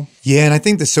tell. Yeah, and I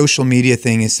think the social media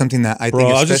thing is something that I think.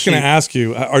 I was just going to ask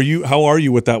you: how are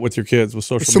you with that with your kids with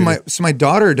social media? So my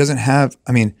daughter doesn't have.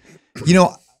 I mean,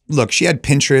 look, she had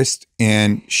Pinterest,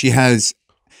 and she has.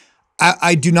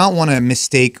 I do not want to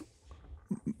mistake.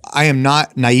 I am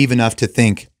not naive enough to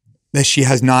think that she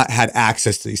has not had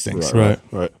access to these things. Right.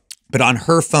 But on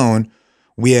her phone,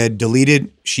 we had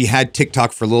deleted. She had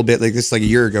TikTok for a little bit, like a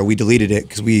year ago. We deleted it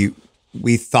because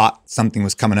we thought something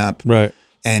was coming up. Right.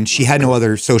 And she had no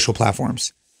other social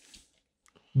platforms.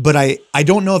 But I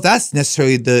don't know if that's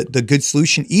necessarily the good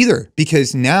solution either,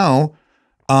 because now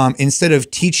instead of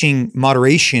teaching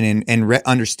moderation and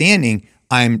understanding,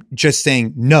 I'm just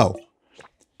saying no.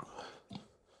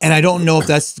 And I don't know if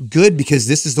that's good because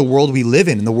this is the world we live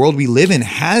in. And the world we live in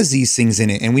has these things in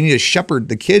it. And we need to shepherd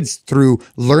the kids through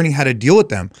learning how to deal with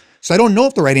them. So I don't know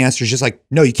if the right answer is just like,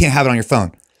 no, you can't have it on your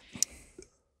phone.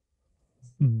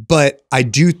 But I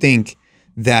do think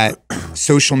that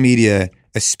social media,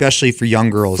 especially for young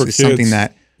girls, is something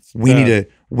that we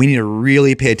need to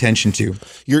really pay attention to.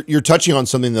 You're touching on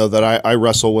something though that I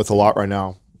wrestle with a lot right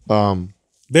now.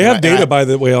 They have data, by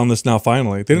the way, on this now,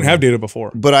 finally. They didn't have data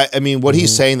before. But I mean, what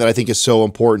he's saying that I think is so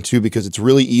important too, because it's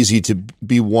really easy to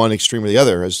be one extreme or the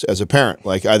other as a parent.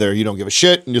 Like either you don't give a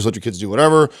shit and just let your kids do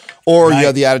whatever, or you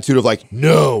have the attitude of like,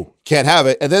 no, can't have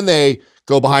it. And then they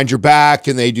go behind your back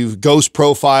and they do ghost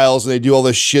profiles and they do all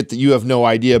this shit that you have no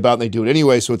idea about and they do it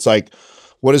anyway. So it's like,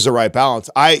 what is the right balance?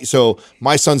 So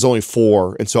my son's only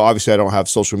 4, and so obviously I don't have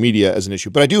social media as an issue,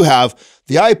 but I do have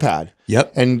the iPad.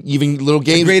 Yep. And even little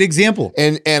games. A great example.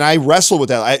 And I wrestle with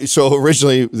that. So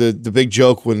originally the big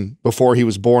joke before he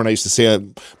was born, I used to say,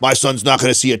 my son's not going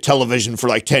to see a television for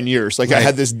like 10 years. Like I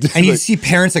had this. And you see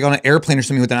parents like on an airplane or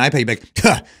something with an iPad, you'd be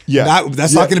like,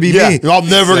 that's not going to be me. I'm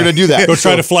never going to do that. Go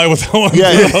try to fly with one.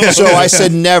 Yeah. So I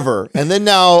said never. And then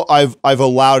now I've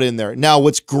allowed in there. Now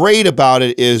what's great about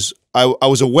it is I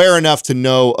was aware enough to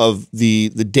know of the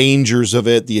dangers of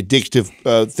it, the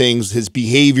addictive things, his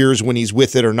behaviors when he's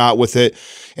with it or not with it.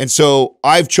 And so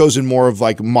I've chosen more of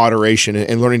like moderation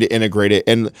and learning to integrate it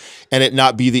and it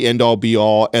not be the end all be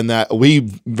all. And that we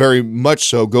very much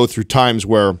so go through times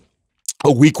where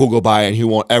a week will go by and he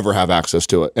won't ever have access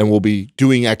to it and we'll be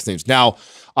doing active things. Now,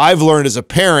 I've learned as a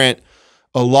parent,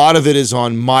 a lot of it is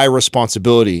on my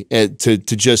responsibility to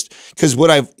just, because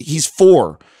he's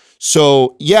 4.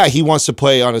 So yeah, he wants to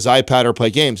play on his iPad or play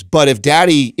games. But if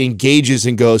daddy engages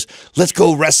and goes, let's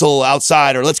go wrestle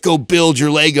outside or let's go build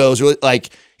your Legos, or like,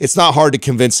 it's not hard to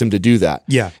convince him to do that.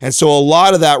 Yeah. And so a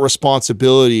lot of that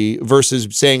responsibility versus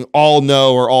saying all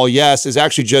no or all yes is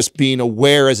actually just being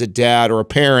aware as a dad or a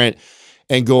parent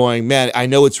and going, man, I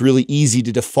know it's really easy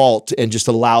to default and just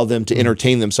allow them to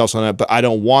entertain themselves on that, but I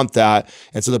don't want that.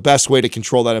 And so the best way to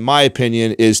control that, in my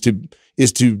opinion, is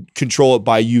to control it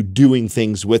by you doing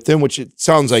things with them, which it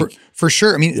sounds like. For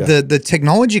sure. I mean, the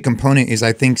technology component is,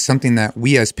 I think, something that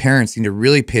we as parents need to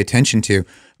really pay attention to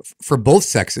for both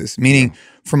sexes. Meaning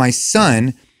for my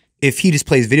son, if he just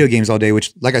plays video games all day,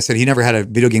 which like I said, he never had a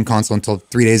video game console until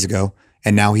 3 days ago.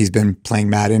 And now he's been playing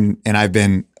Madden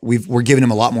and we're giving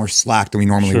him a lot more slack than we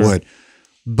normally would.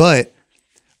 But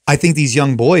I think these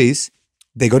young boys,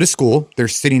 they go to school, they're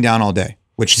sitting down all day,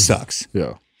 which sucks.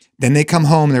 Yeah. Then they come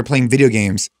home and they're playing video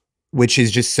games, which is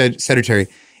just sedentary.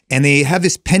 And they have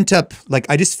this pent up, like,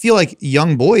 I just feel like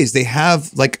young boys, they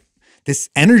have like this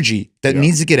energy that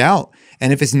needs to get out.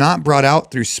 And if it's not brought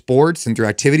out through sports and through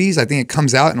activities, I think it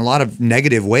comes out in a lot of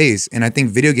negative ways. And I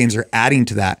think video games are adding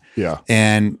to that. Yeah.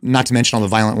 And not to mention all the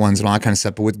violent ones and all that kind of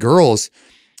stuff. But with girls,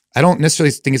 I don't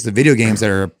necessarily think it's the video games that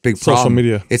are a big problem. Social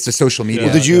media. It's the social media.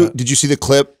 Well, did you see the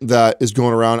clip that is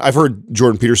going around? I've heard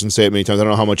Jordan Peterson say it many times. I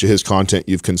don't know how much of his content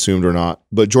you've consumed or not,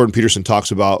 but Jordan Peterson talks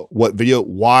about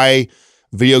why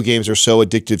video games are so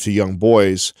addictive to young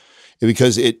boys,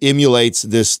 because it emulates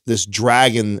this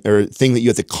dragon or thing that you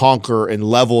have to conquer and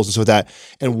levels and so that.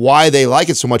 And why they like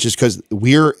it so much is because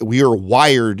we are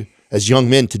wired as young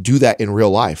men to do that in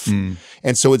real life.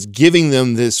 And so it's giving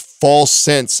them this false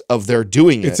sense of they're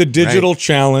doing it. It's a digital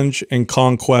challenge and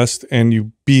conquest, and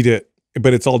you beat it,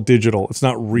 but it's all digital. It's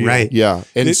not real. Right. Yeah.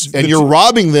 And you're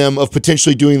robbing them of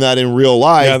potentially doing that in real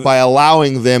life by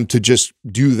allowing them to just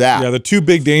do that. Yeah, the two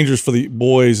big dangers for the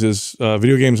boys is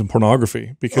video games and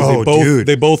pornography, because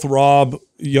they both rob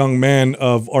young men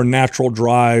of our natural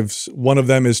drives. One of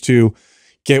them is to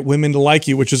get women to like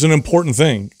you, which is an important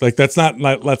thing. Like that's not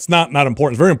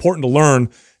important. It's very important to learn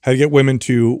how to get women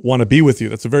to want to be with you.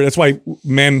 That's why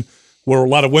men, where a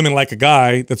lot of women like a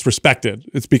guy that's respected.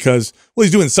 It's because, well,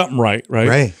 he's doing something right.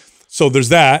 Right. So there's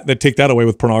that take that away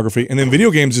with pornography. And then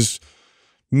video games is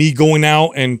me going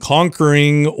out and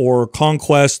conquering or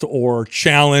conquest or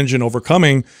challenge and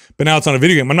overcoming. But now it's on a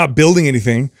video game. I'm not building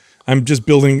anything. I'm just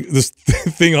building this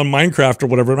thing on Minecraft or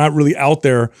whatever. I'm not really out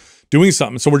there doing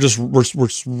something. So we're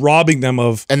robbing them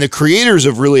of. And the creators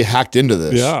have really hacked into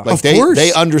this. Yeah, like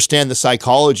they understand the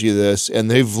psychology of this, and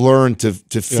they've learned to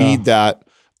feed that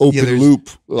open loop.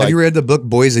 Have you read the book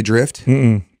Boys Adrift?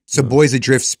 So Boys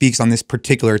Adrift speaks on this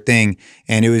particular thing,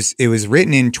 and it was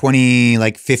written in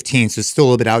 2015, so it's still a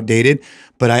little bit outdated.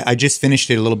 But I just finished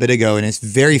it a little bit ago, and it's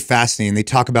very fascinating. They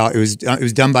talk about it was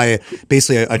done by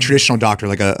basically a traditional doctor,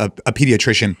 like a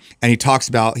pediatrician, and he talks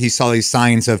about he saw these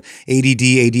signs of ADD,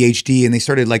 ADHD, and they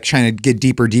started like trying to get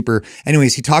deeper.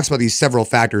 Anyways, he talks about these several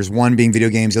factors. One being video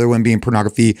games, the other one being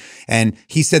pornography, and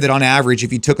he said that on average,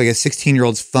 if you took like a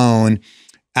 16-year-old's phone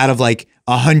out of like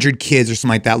 100 kids or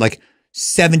something like that, like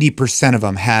 70% of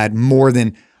them had more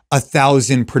than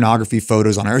 1,000 pornography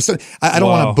photos on her. So I don't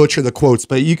want to butcher the quotes,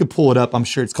 but you could pull it up. I'm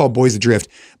sure it's called Boys Adrift,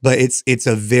 but it was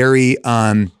a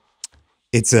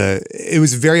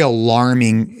very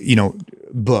alarming,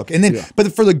 book. And then,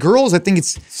 but for the girls, I think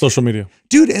it's social media,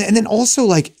 dude. And then also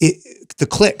like the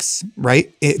clicks, right?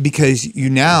 Because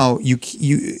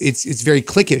it's very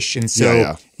cliquish. And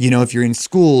so, if you're in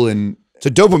school and, it's a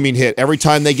dopamine hit every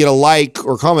time they get a like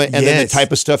or comment, and then the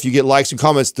type of stuff you get likes and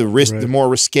comments, the more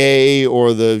risque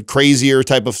or the crazier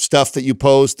type of stuff that you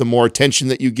post, the more attention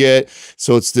that you get.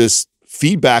 So it's this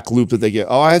feedback loop that they get.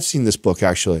 Oh, I've seen this book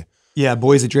actually. Yeah,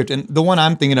 Boys Adrift, and the one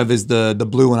I'm thinking of is the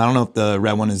blue one. I don't know if the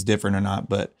red one is different or not,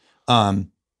 but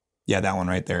that one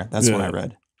right there. That's what I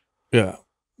read. Yeah.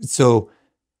 So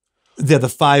the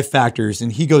 5 factors,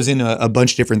 and he goes into a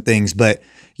bunch of different things, but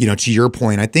to your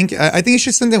point, I think it's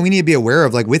just something we need to be aware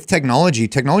of. Like with technology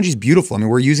is beautiful. I mean,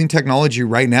 we're using technology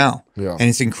right now, and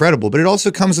it's incredible, but it also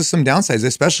comes with some downsides,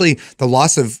 especially the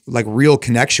loss of like real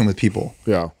connection with people.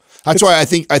 Yeah. That's why I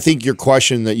think your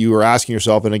question that you were asking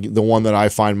yourself, and the one that I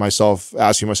find myself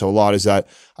asking myself a lot, is that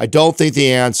I don't think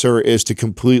the answer is to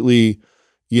completely,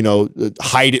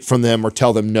 hide it from them or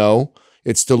tell them no.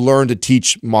 It's to learn to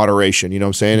teach moderation. You know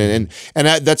what I'm saying? And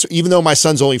that's, even though my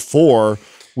son's only 4,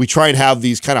 we try and have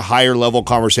these kind of higher level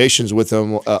conversations with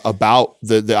him about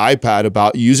the iPad,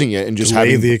 about using it, and just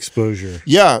delay having the exposure.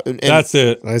 Yeah, and that's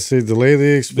it. I say delay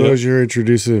the exposure,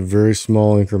 introduce it in very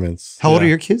small increments. How old are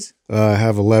your kids? I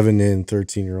have 11 and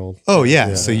 13-year-old. Oh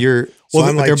yeah. So you're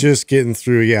I'm like just getting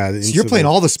through. Yeah. So you're playing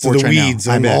all the sports right now. Weeds.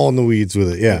 I'm all in the weeds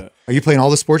with it. Yeah. Are you playing all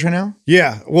the sports right now?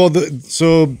 Yeah. Well,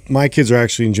 so my kids are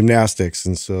actually in gymnastics,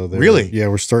 and so really,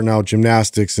 we're starting out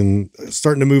gymnastics and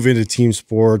starting to move into team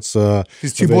sports.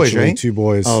 These 2 boys, right? 2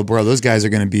 boys. Oh, bro, those guys are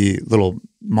going to be little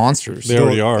monsters. They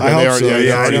already are. I hope so.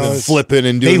 They're already flipping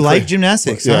and doing. They like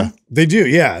gymnastics, huh? They do.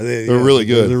 Yeah, they're really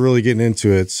good. They're really getting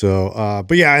into it. So,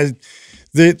 but yeah.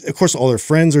 Of course, all their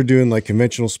friends are doing like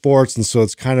conventional sports, and so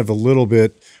it's kind of a little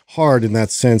bit hard in that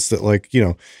sense that, like,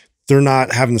 they're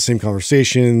not having the same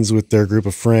conversations with their group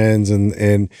of friends,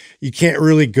 and you can't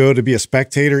really go to be a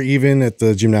spectator even at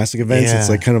the gymnastic events. It's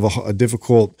like kind of a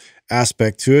difficult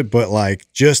aspect to it, but like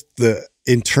just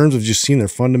in terms of just seeing their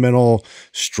fundamental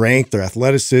strength, their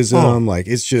athleticism, like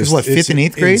it's just what, 5th and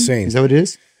 8th grade? Insane. Is that what it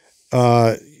is?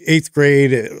 8th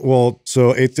grade. Well,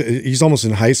 so he's almost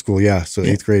in high school. Yeah. So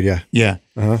 8th grade. Yeah. Yeah.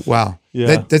 Wow. Yeah.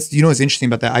 That's, what's interesting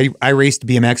about that. I raced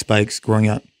BMX bikes growing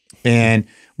up. And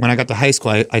when I got to high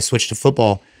school, I switched to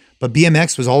football, but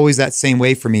BMX was always that same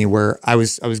way for me, where I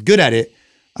was good at it.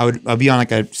 I'd be on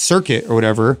like a circuit or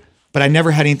whatever, but I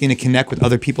never had anything to connect with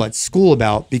other people at school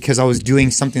about, because I was doing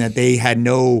something that they had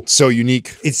no. So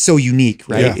unique. It's so unique,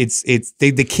 right? Yeah.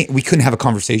 They can't. We couldn't have a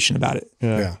conversation about it.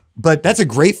 Yeah. But that's a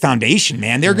great foundation,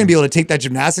 man. They're going to be able to take that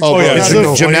gymnastics. Oh,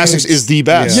 yeah. Gymnastics is the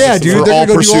best. Yeah, dude. For They're all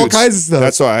going to do all pursuits. kinds of stuff.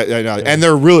 That's why I know. And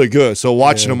they're really good. So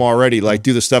watching them already, like,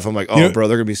 do the stuff, I'm like, oh, bro,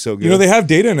 they're going to be so good. They have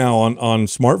data now on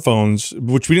smartphones,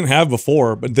 which we didn't have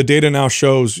before, but the data now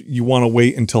shows you want to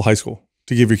wait until high school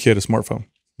to give your kid a smartphone.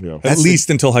 Yeah. At least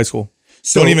until high school.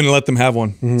 So, don't even let them have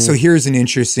one. So here's an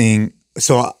interesting.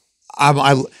 So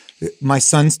my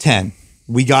son's 10.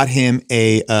 We got him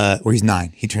or he's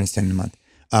 9. He turns 10 in a month.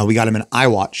 We got him an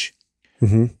iWatch.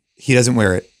 He doesn't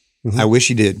wear it. I wish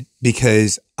he did,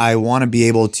 because I want to be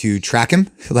able to track him,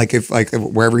 like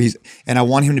wherever he's, and I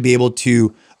want him to be able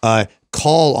to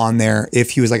call on there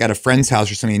if he was like at a friend's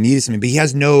house or something and needed something. But he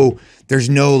has there's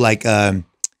no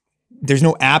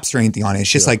apps or anything on it. It's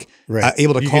just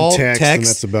able to call, text, and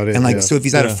that's about it. And so if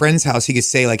he's at a friend's house, he could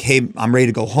say like, "Hey, I'm ready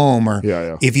to go home." Or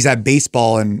if he's at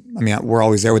baseball, and I mean, we're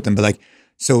always there with them. But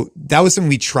so that was something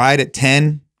we tried at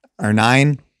 10 or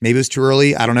 9. Maybe it was too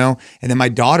early. I don't know. And then my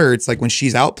daughter, it's like when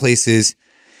she's out places,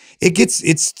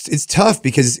 it's tough,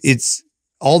 because it's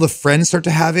all the friends start to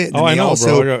have it. And I know,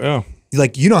 also, bro. Yeah.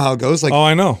 Like, you know how it goes. Like,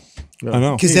 I know. I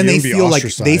know. Because then they feel like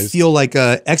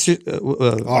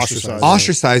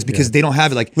ostracized because they don't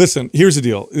have it. Like, listen, here's the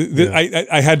deal.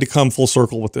 I had to come full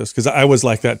circle with this, because I was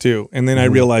like that too. And then I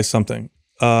realized something.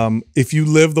 If you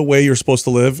live the way you're supposed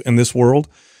to live in this world,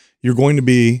 you're going to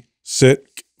be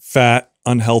sick, fat,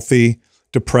 unhealthy,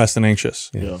 depressed and anxious.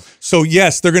 Yeah. So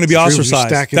yes, they're going to be ostracized.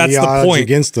 Stacking That's the odds point.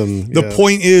 against them. The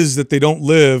point is that they don't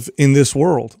live in this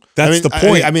world. That's the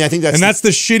point. I think that's that's the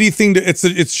shitty thing. It's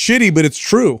shitty, but it's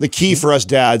true. the key for us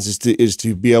dads is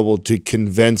to be able to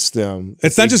convince them.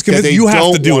 It's not just that convince. they You have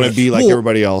to don't do want it. to be like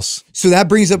everybody else. So that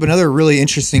brings up another really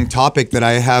interesting topic that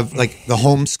I have, like the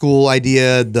homeschool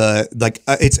idea.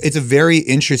 It's a very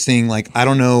interesting. Like, I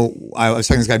don't know. I was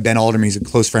talking to this guy Ben Alderman. He's a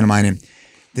close friend of mine, and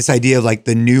this idea of like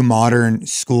the new modern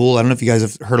school. I don't know if you guys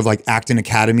have heard of like Acton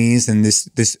academies and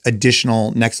this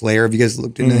additional next layer. Have you guys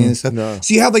looked into any of this stuff? No.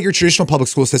 So you have like your traditional public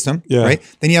school system, Yeah. right?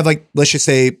 Then you have like, let's just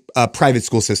say a private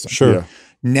school system. Sure. Yeah.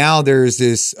 Now there's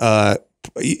this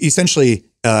essentially,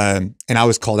 and I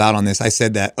was called out on this. I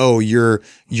said that, oh, you're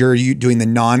doing the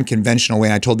non-conventional way.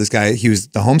 And I told this guy, he was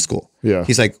the homeschool. Yeah.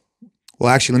 He's like, well,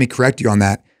 actually, let me correct you on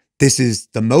that. This is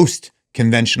the most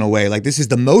conventional way. Like, this is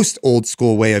the most old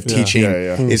school way of teaching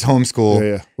is homeschool. Yeah,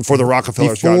 yeah. Before the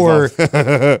Rockefellers Before got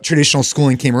involved. traditional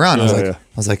schooling came around. I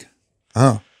was like, yeah.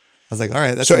 oh. I was like, all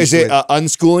right. That's So is it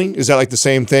unschooling? Is that like the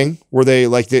same thing? Where they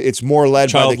like it's more led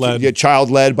Child-led. by the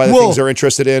child-led by the things they're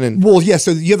interested in? And well, yeah.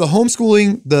 So you have the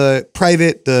homeschooling, the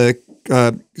private, the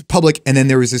public, and then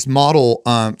there was this model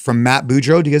from Matt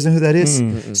Boudreau. Do you guys know who that is?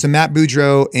 So Matt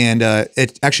Boudreau and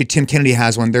actually Tim Kennedy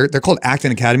has one. They're called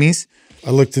Acton Academies.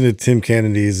 I looked into Tim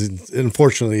Kennedy's.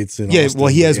 Unfortunately, it's in Austin, Well,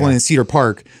 he has but one in Cedar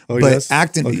Park. Oh, he but does?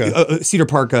 Acton, Okay. Cedar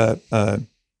Park,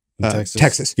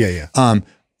 Texas. Yeah.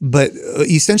 But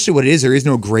essentially what it is, there is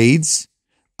no grades.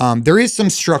 There is some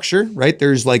structure, right?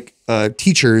 There's like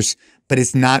teachers, but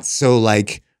it's not so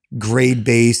like grade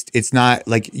based. It's not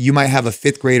like you might have a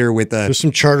fifth grader with a. There's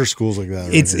some charter schools like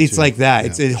that. It's like that.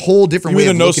 It's a whole different You way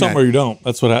either of know looking something at or it. you don't.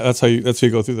 That's how you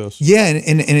go through those. Yeah,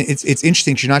 and it's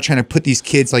interesting 'cause you're not trying to put these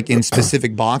kids like in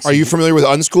specific boxes. are you familiar with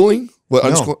unschooling? What,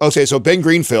 No. Okay, so Ben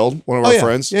Greenfield, one of our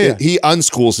friends, Yeah. he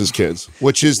unschools his kids,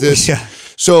 which is this. Yeah.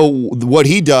 So what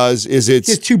he does is He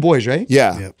has two boys, right?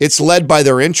 Yeah. It's led by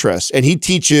their interests. And he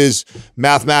teaches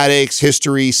mathematics,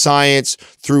 history, science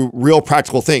through real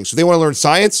practical things. So they want to learn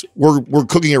science. We're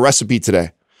cooking a recipe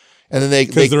today. And then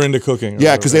Because they're into cooking.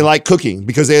 yeah, because they like cooking,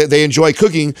 because they enjoy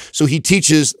cooking. So he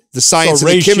teaches the science So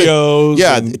and the ratios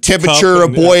the temperature cup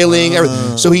of and- boiling.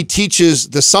 Everything. So he teaches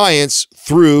the science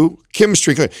through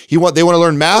chemistry. They want to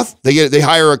learn math. They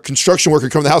hire a construction worker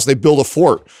to come to the house. And they build a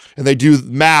fort, and they do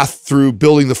math through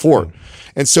building the fort.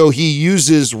 And so he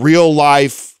uses real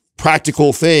life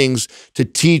practical things to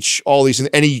teach all these things,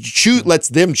 and he lets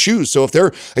them choose. So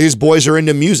if his boys are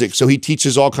into music, so he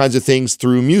teaches all kinds of things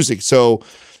through music. So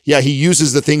yeah, he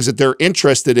uses the things that they're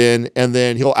interested in, and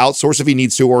then he'll outsource if he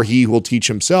needs to, or he will teach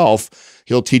himself.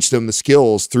 He'll teach them the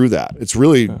skills through that. It's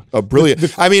really a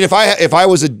brilliant. I mean, if I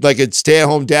was a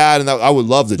stay-at-home dad, and I would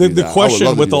love to do that. The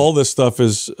question with all this stuff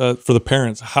is for the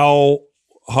parents, how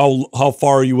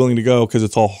far are you willing to go? Because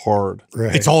it's all hard.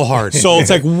 Right. It's all hard. So it's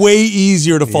like way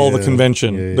easier to follow the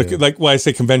convention. Yeah. Like when I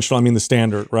say conventional, I mean the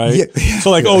standard, right? Yeah.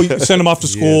 So like, you send them off to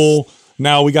school.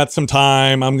 Now we got some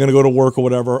time. I'm going to go to work or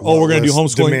whatever. We're going to do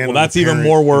less homeschooling. demand Well, on that's the even parent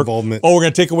more work. involvement. We're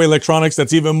going to take away electronics.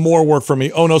 That's even more work for me.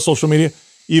 No social media,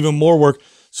 even more work.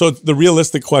 So the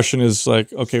realistic question is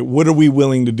like, okay, what are we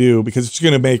willing to do? Because it's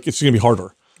going to be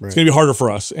harder. Right. It's going to be harder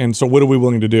for us. And so what are we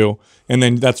willing to do? And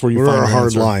then that's where you What find are our your hard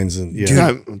answer. lines?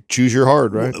 And choose your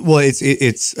hard, right? Well, it's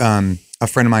a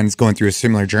friend of mine is going through a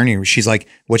similar journey. She's like,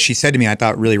 what she said to me, I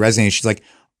thought really resonated. She's like,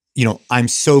 I'm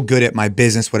so good at my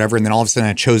business, whatever. And then all of a sudden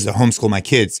I chose to homeschool my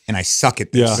kids and I suck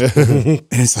at this. Yeah. And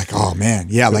it's like, oh man.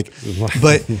 Yeah. Like,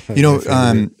 but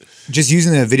just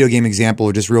using the video game example,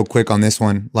 just real quick on this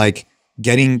one, like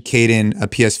getting Caden a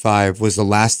PS5 was the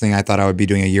last thing I thought I would be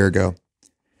doing a year ago.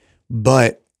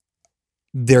 But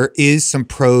there is some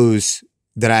pros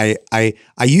that I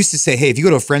used to say, hey, if you go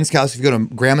to a friend's house, if you go to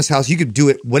grandma's house, you could do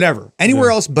it whatever, anywhere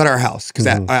else but our house. Because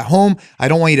at home, I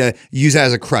don't want you to use that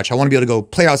as a crutch. I want to be able to go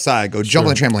play outside, go jump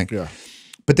on the trampoline. Yeah.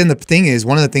 But then the thing is,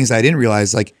 one of the things I didn't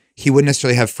realize, like he wouldn't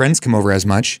necessarily have friends come over as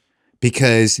much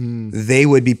because they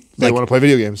would be They like, want to play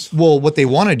video games. well, what they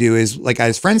want to do is like at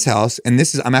his friend's house, and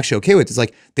this is I'm actually okay with. Is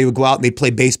like they would go out and they'd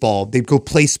play baseball, they'd go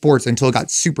play sports until it got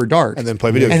super dark, And then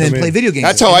play video and games. then play video games.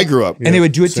 That's how I grew up. and they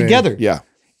would do it together. Yeah.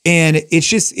 And it's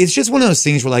just one of those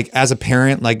things where like as a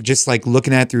parent, like just like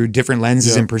looking at it through different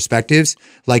lenses and perspectives,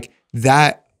 like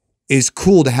that is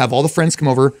cool to have all the friends come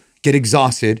over, get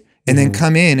exhausted, and then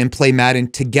come in and play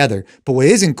Madden together. But what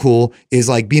isn't cool is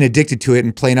like being addicted to it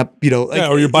and playing up, you know, like,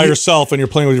 or you're by yourself and you're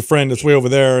playing with your friend that's way over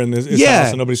there and his house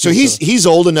and nobody. So he's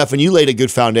old enough, and you laid a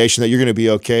good foundation that you're going to be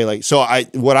okay. Like, so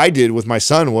what I did with my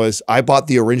son was I bought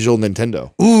the original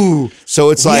Nintendo. Ooh, so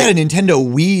it's we like had a Nintendo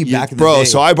Wii back in the day.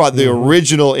 So I bought the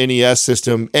original NES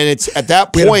system, and it's at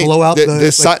that point blow out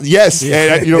yes,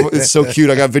 and you know, it's so cute.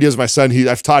 I got videos of my son.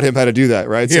 I've taught him how to do that,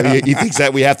 right? So he thinks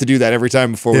that we have to do that every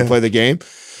time before we play the game.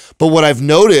 But what I've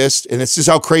noticed, and this is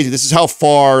how crazy, this is how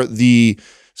far the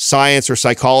science or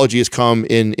psychology has come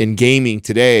in gaming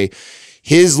today.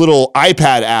 His little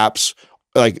iPad apps,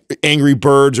 like Angry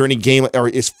Birds or any game,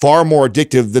 is far more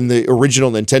addictive than the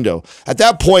original Nintendo. At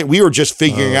that point, we were just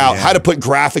figuring out how to put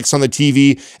graphics on the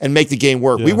TV and make the game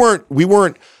work. We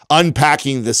weren't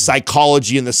unpacking the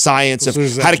psychology and the science of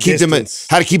how to keep them, and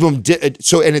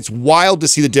it's wild to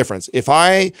see the difference.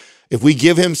 If we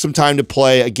give him some time to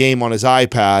play a game on his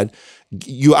iPad,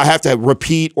 I have to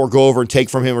repeat or go over and take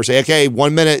from him or say, okay,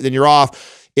 1 minute, then you're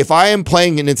off. If I am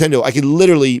playing a Nintendo, I can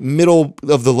literally middle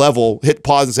of the level hit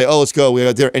pause and say, oh, let's go. We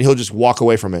got there, and he'll just walk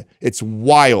away from it. It's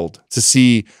wild to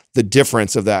see the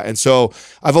difference of that. And so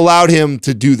I've allowed him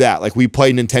to do that. Like we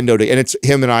play Nintendo and it's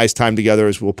him and I's time together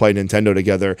as we'll play Nintendo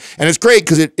together. And it's great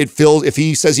because it fills, if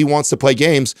he says he wants to play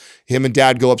games, him and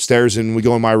Dad go upstairs and we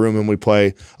go in my room and we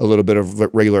play a little bit of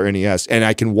regular NES, and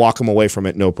I can walk him away from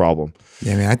it, no problem.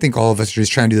 Yeah, man, I think all of us are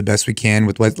just trying to do the best we can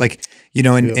with what, like, you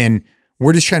know, and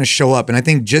we're just trying to show up. And I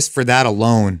think just for that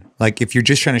alone, like if you're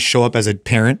just trying to show up as a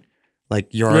parent, like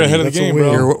you're already ahead of the game,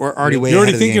 bro. You're already way You're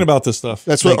already ahead of the thinking game. about this stuff.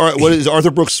 That's what is Arthur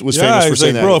Brooks was famous for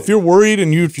saying like, that. bro, if you're worried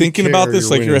and you're thinking about this,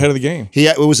 you're like you're ahead of the game.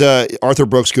 It was Arthur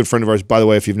Brooks, good friend of ours. By the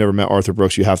way, if you've never met Arthur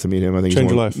Brooks, you have to meet him. I think Change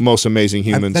he's your one life. of the most amazing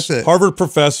humans. Harvard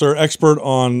professor, expert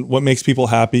on what makes people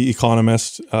happy,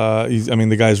 economist.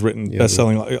 The guy's written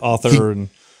best-selling author and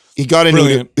He got into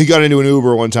Brilliant. an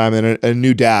Uber one time, and a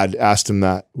new dad asking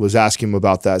him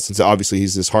about that, since obviously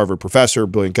he's this Harvard professor,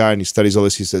 brilliant guy, and he studies all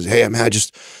this. He says, "Hey, man,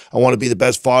 I want to be the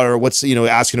best father. What's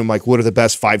asking him like, what are the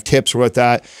best 5 tips or what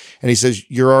that?" And he says,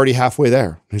 "You're already halfway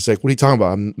there." And he's like, "What are you talking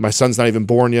about? My son's not even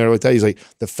born yet or what that." He's like,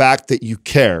 "The fact that you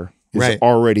care is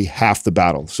already half the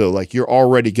battle. So like you're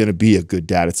already going to be a good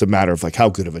dad. It's a matter of like how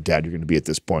good of a dad you're going to be at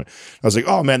this point." I was like,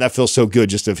 oh man, that feels so good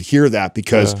just to hear that,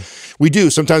 because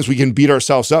sometimes we can beat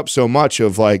ourselves up so much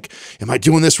of like, am I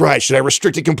doing this right? Should I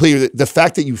restrict it completely? The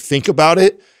fact that you think about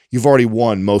it, you've already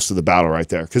won most of the battle right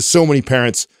there, because so many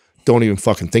parents don't even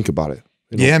fucking think about it.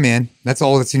 Yeah, man. That's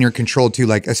all that's in your control too.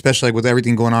 Like, especially like with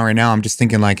everything going on right now, I'm just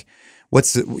thinking like,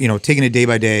 taking it day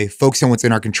by day, focusing on what's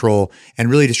in our control, and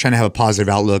really just trying to have a positive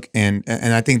outlook. And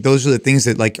I think those are the things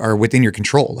that like are within your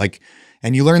control. Like,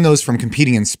 and you learn those from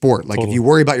competing in sport. Like if you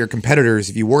worry about your competitors,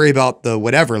 if you worry about the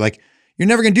whatever, like you're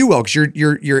never going to do well because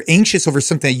you're anxious over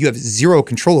something that you have zero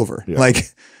control over. Yeah.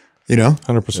 Like,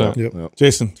 100%. Yep. Yep.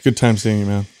 Jason, good time seeing you,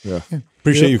 man. Yeah.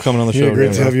 Appreciate you coming on the show.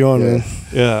 Great to have you on, man.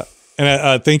 Yeah.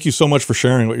 And thank you so much for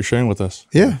sharing what you're sharing with us.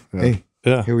 Yeah. Hey.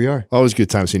 Yeah. Here we are. Always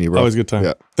good time seeing you, bro. Always a good time.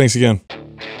 Yeah. Thanks again.